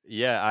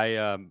 Yeah, I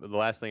the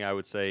last thing I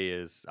would say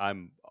is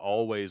I'm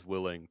always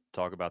willing to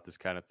talk about this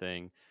kind of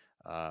thing.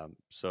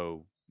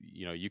 So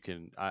you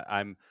can.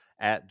 I'm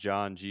at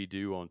John G.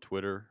 Do on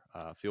Twitter.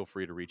 Feel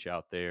free to reach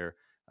out there.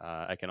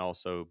 I can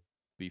also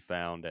be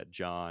found at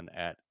John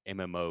at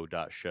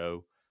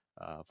MMO.show.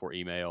 for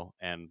email,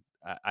 and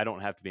I don't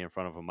have to be in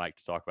front of a mic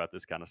to talk about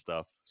this kind of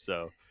stuff.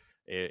 So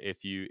if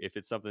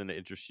it's something that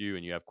interests you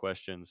and you have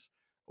questions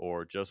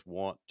or just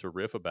want to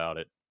riff about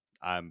it,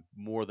 I'm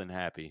more than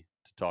happy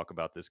to talk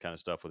about this kind of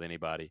stuff with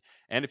anybody.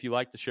 And if you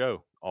like the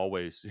show,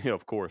 always,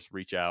 of course,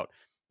 reach out.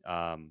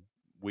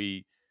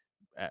 We,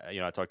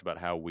 I talked about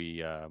how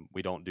we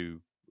don't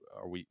do,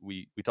 or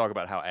we talk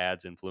about how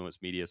ads influence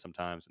media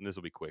sometimes, and this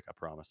will be quick, I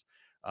promise.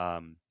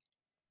 Um,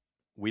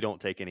 we don't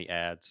take any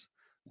ads.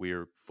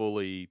 We're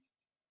fully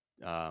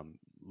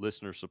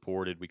listener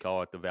supported. We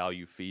call it the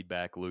value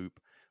feedback loop,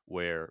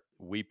 where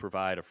we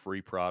provide a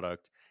free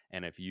product,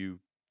 and if you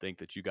think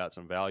that you got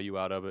some value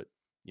out of it,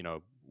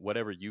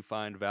 whatever you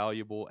find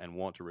valuable and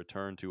want to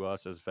return to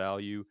us as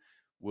value,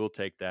 we'll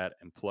take that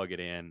and plug it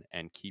in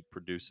and keep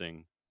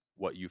producing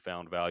what you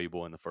found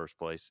valuable in the first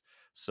place.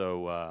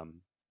 So,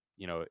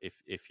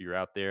 if you're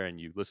out there and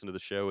you listen to the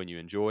show and you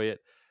enjoy it,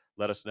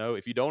 let us know.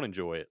 If you don't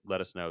enjoy it,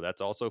 let us know.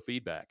 That's also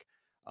feedback.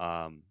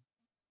 Um,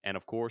 and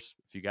of course,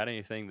 if you got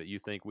anything that you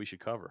think we should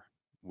cover,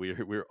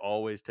 we're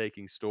always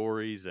taking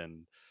stories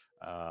and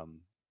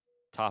um,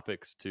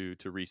 topics to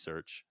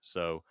research.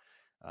 So,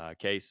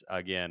 Case,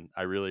 again,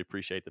 I really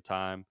appreciate the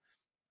time,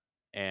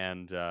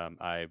 and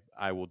I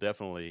will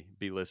definitely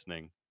be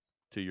listening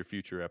to your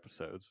future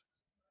episodes.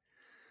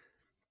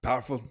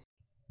 Powerful.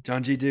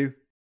 John G. Do.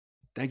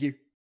 Thank you.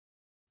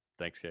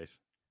 Thanks, Case.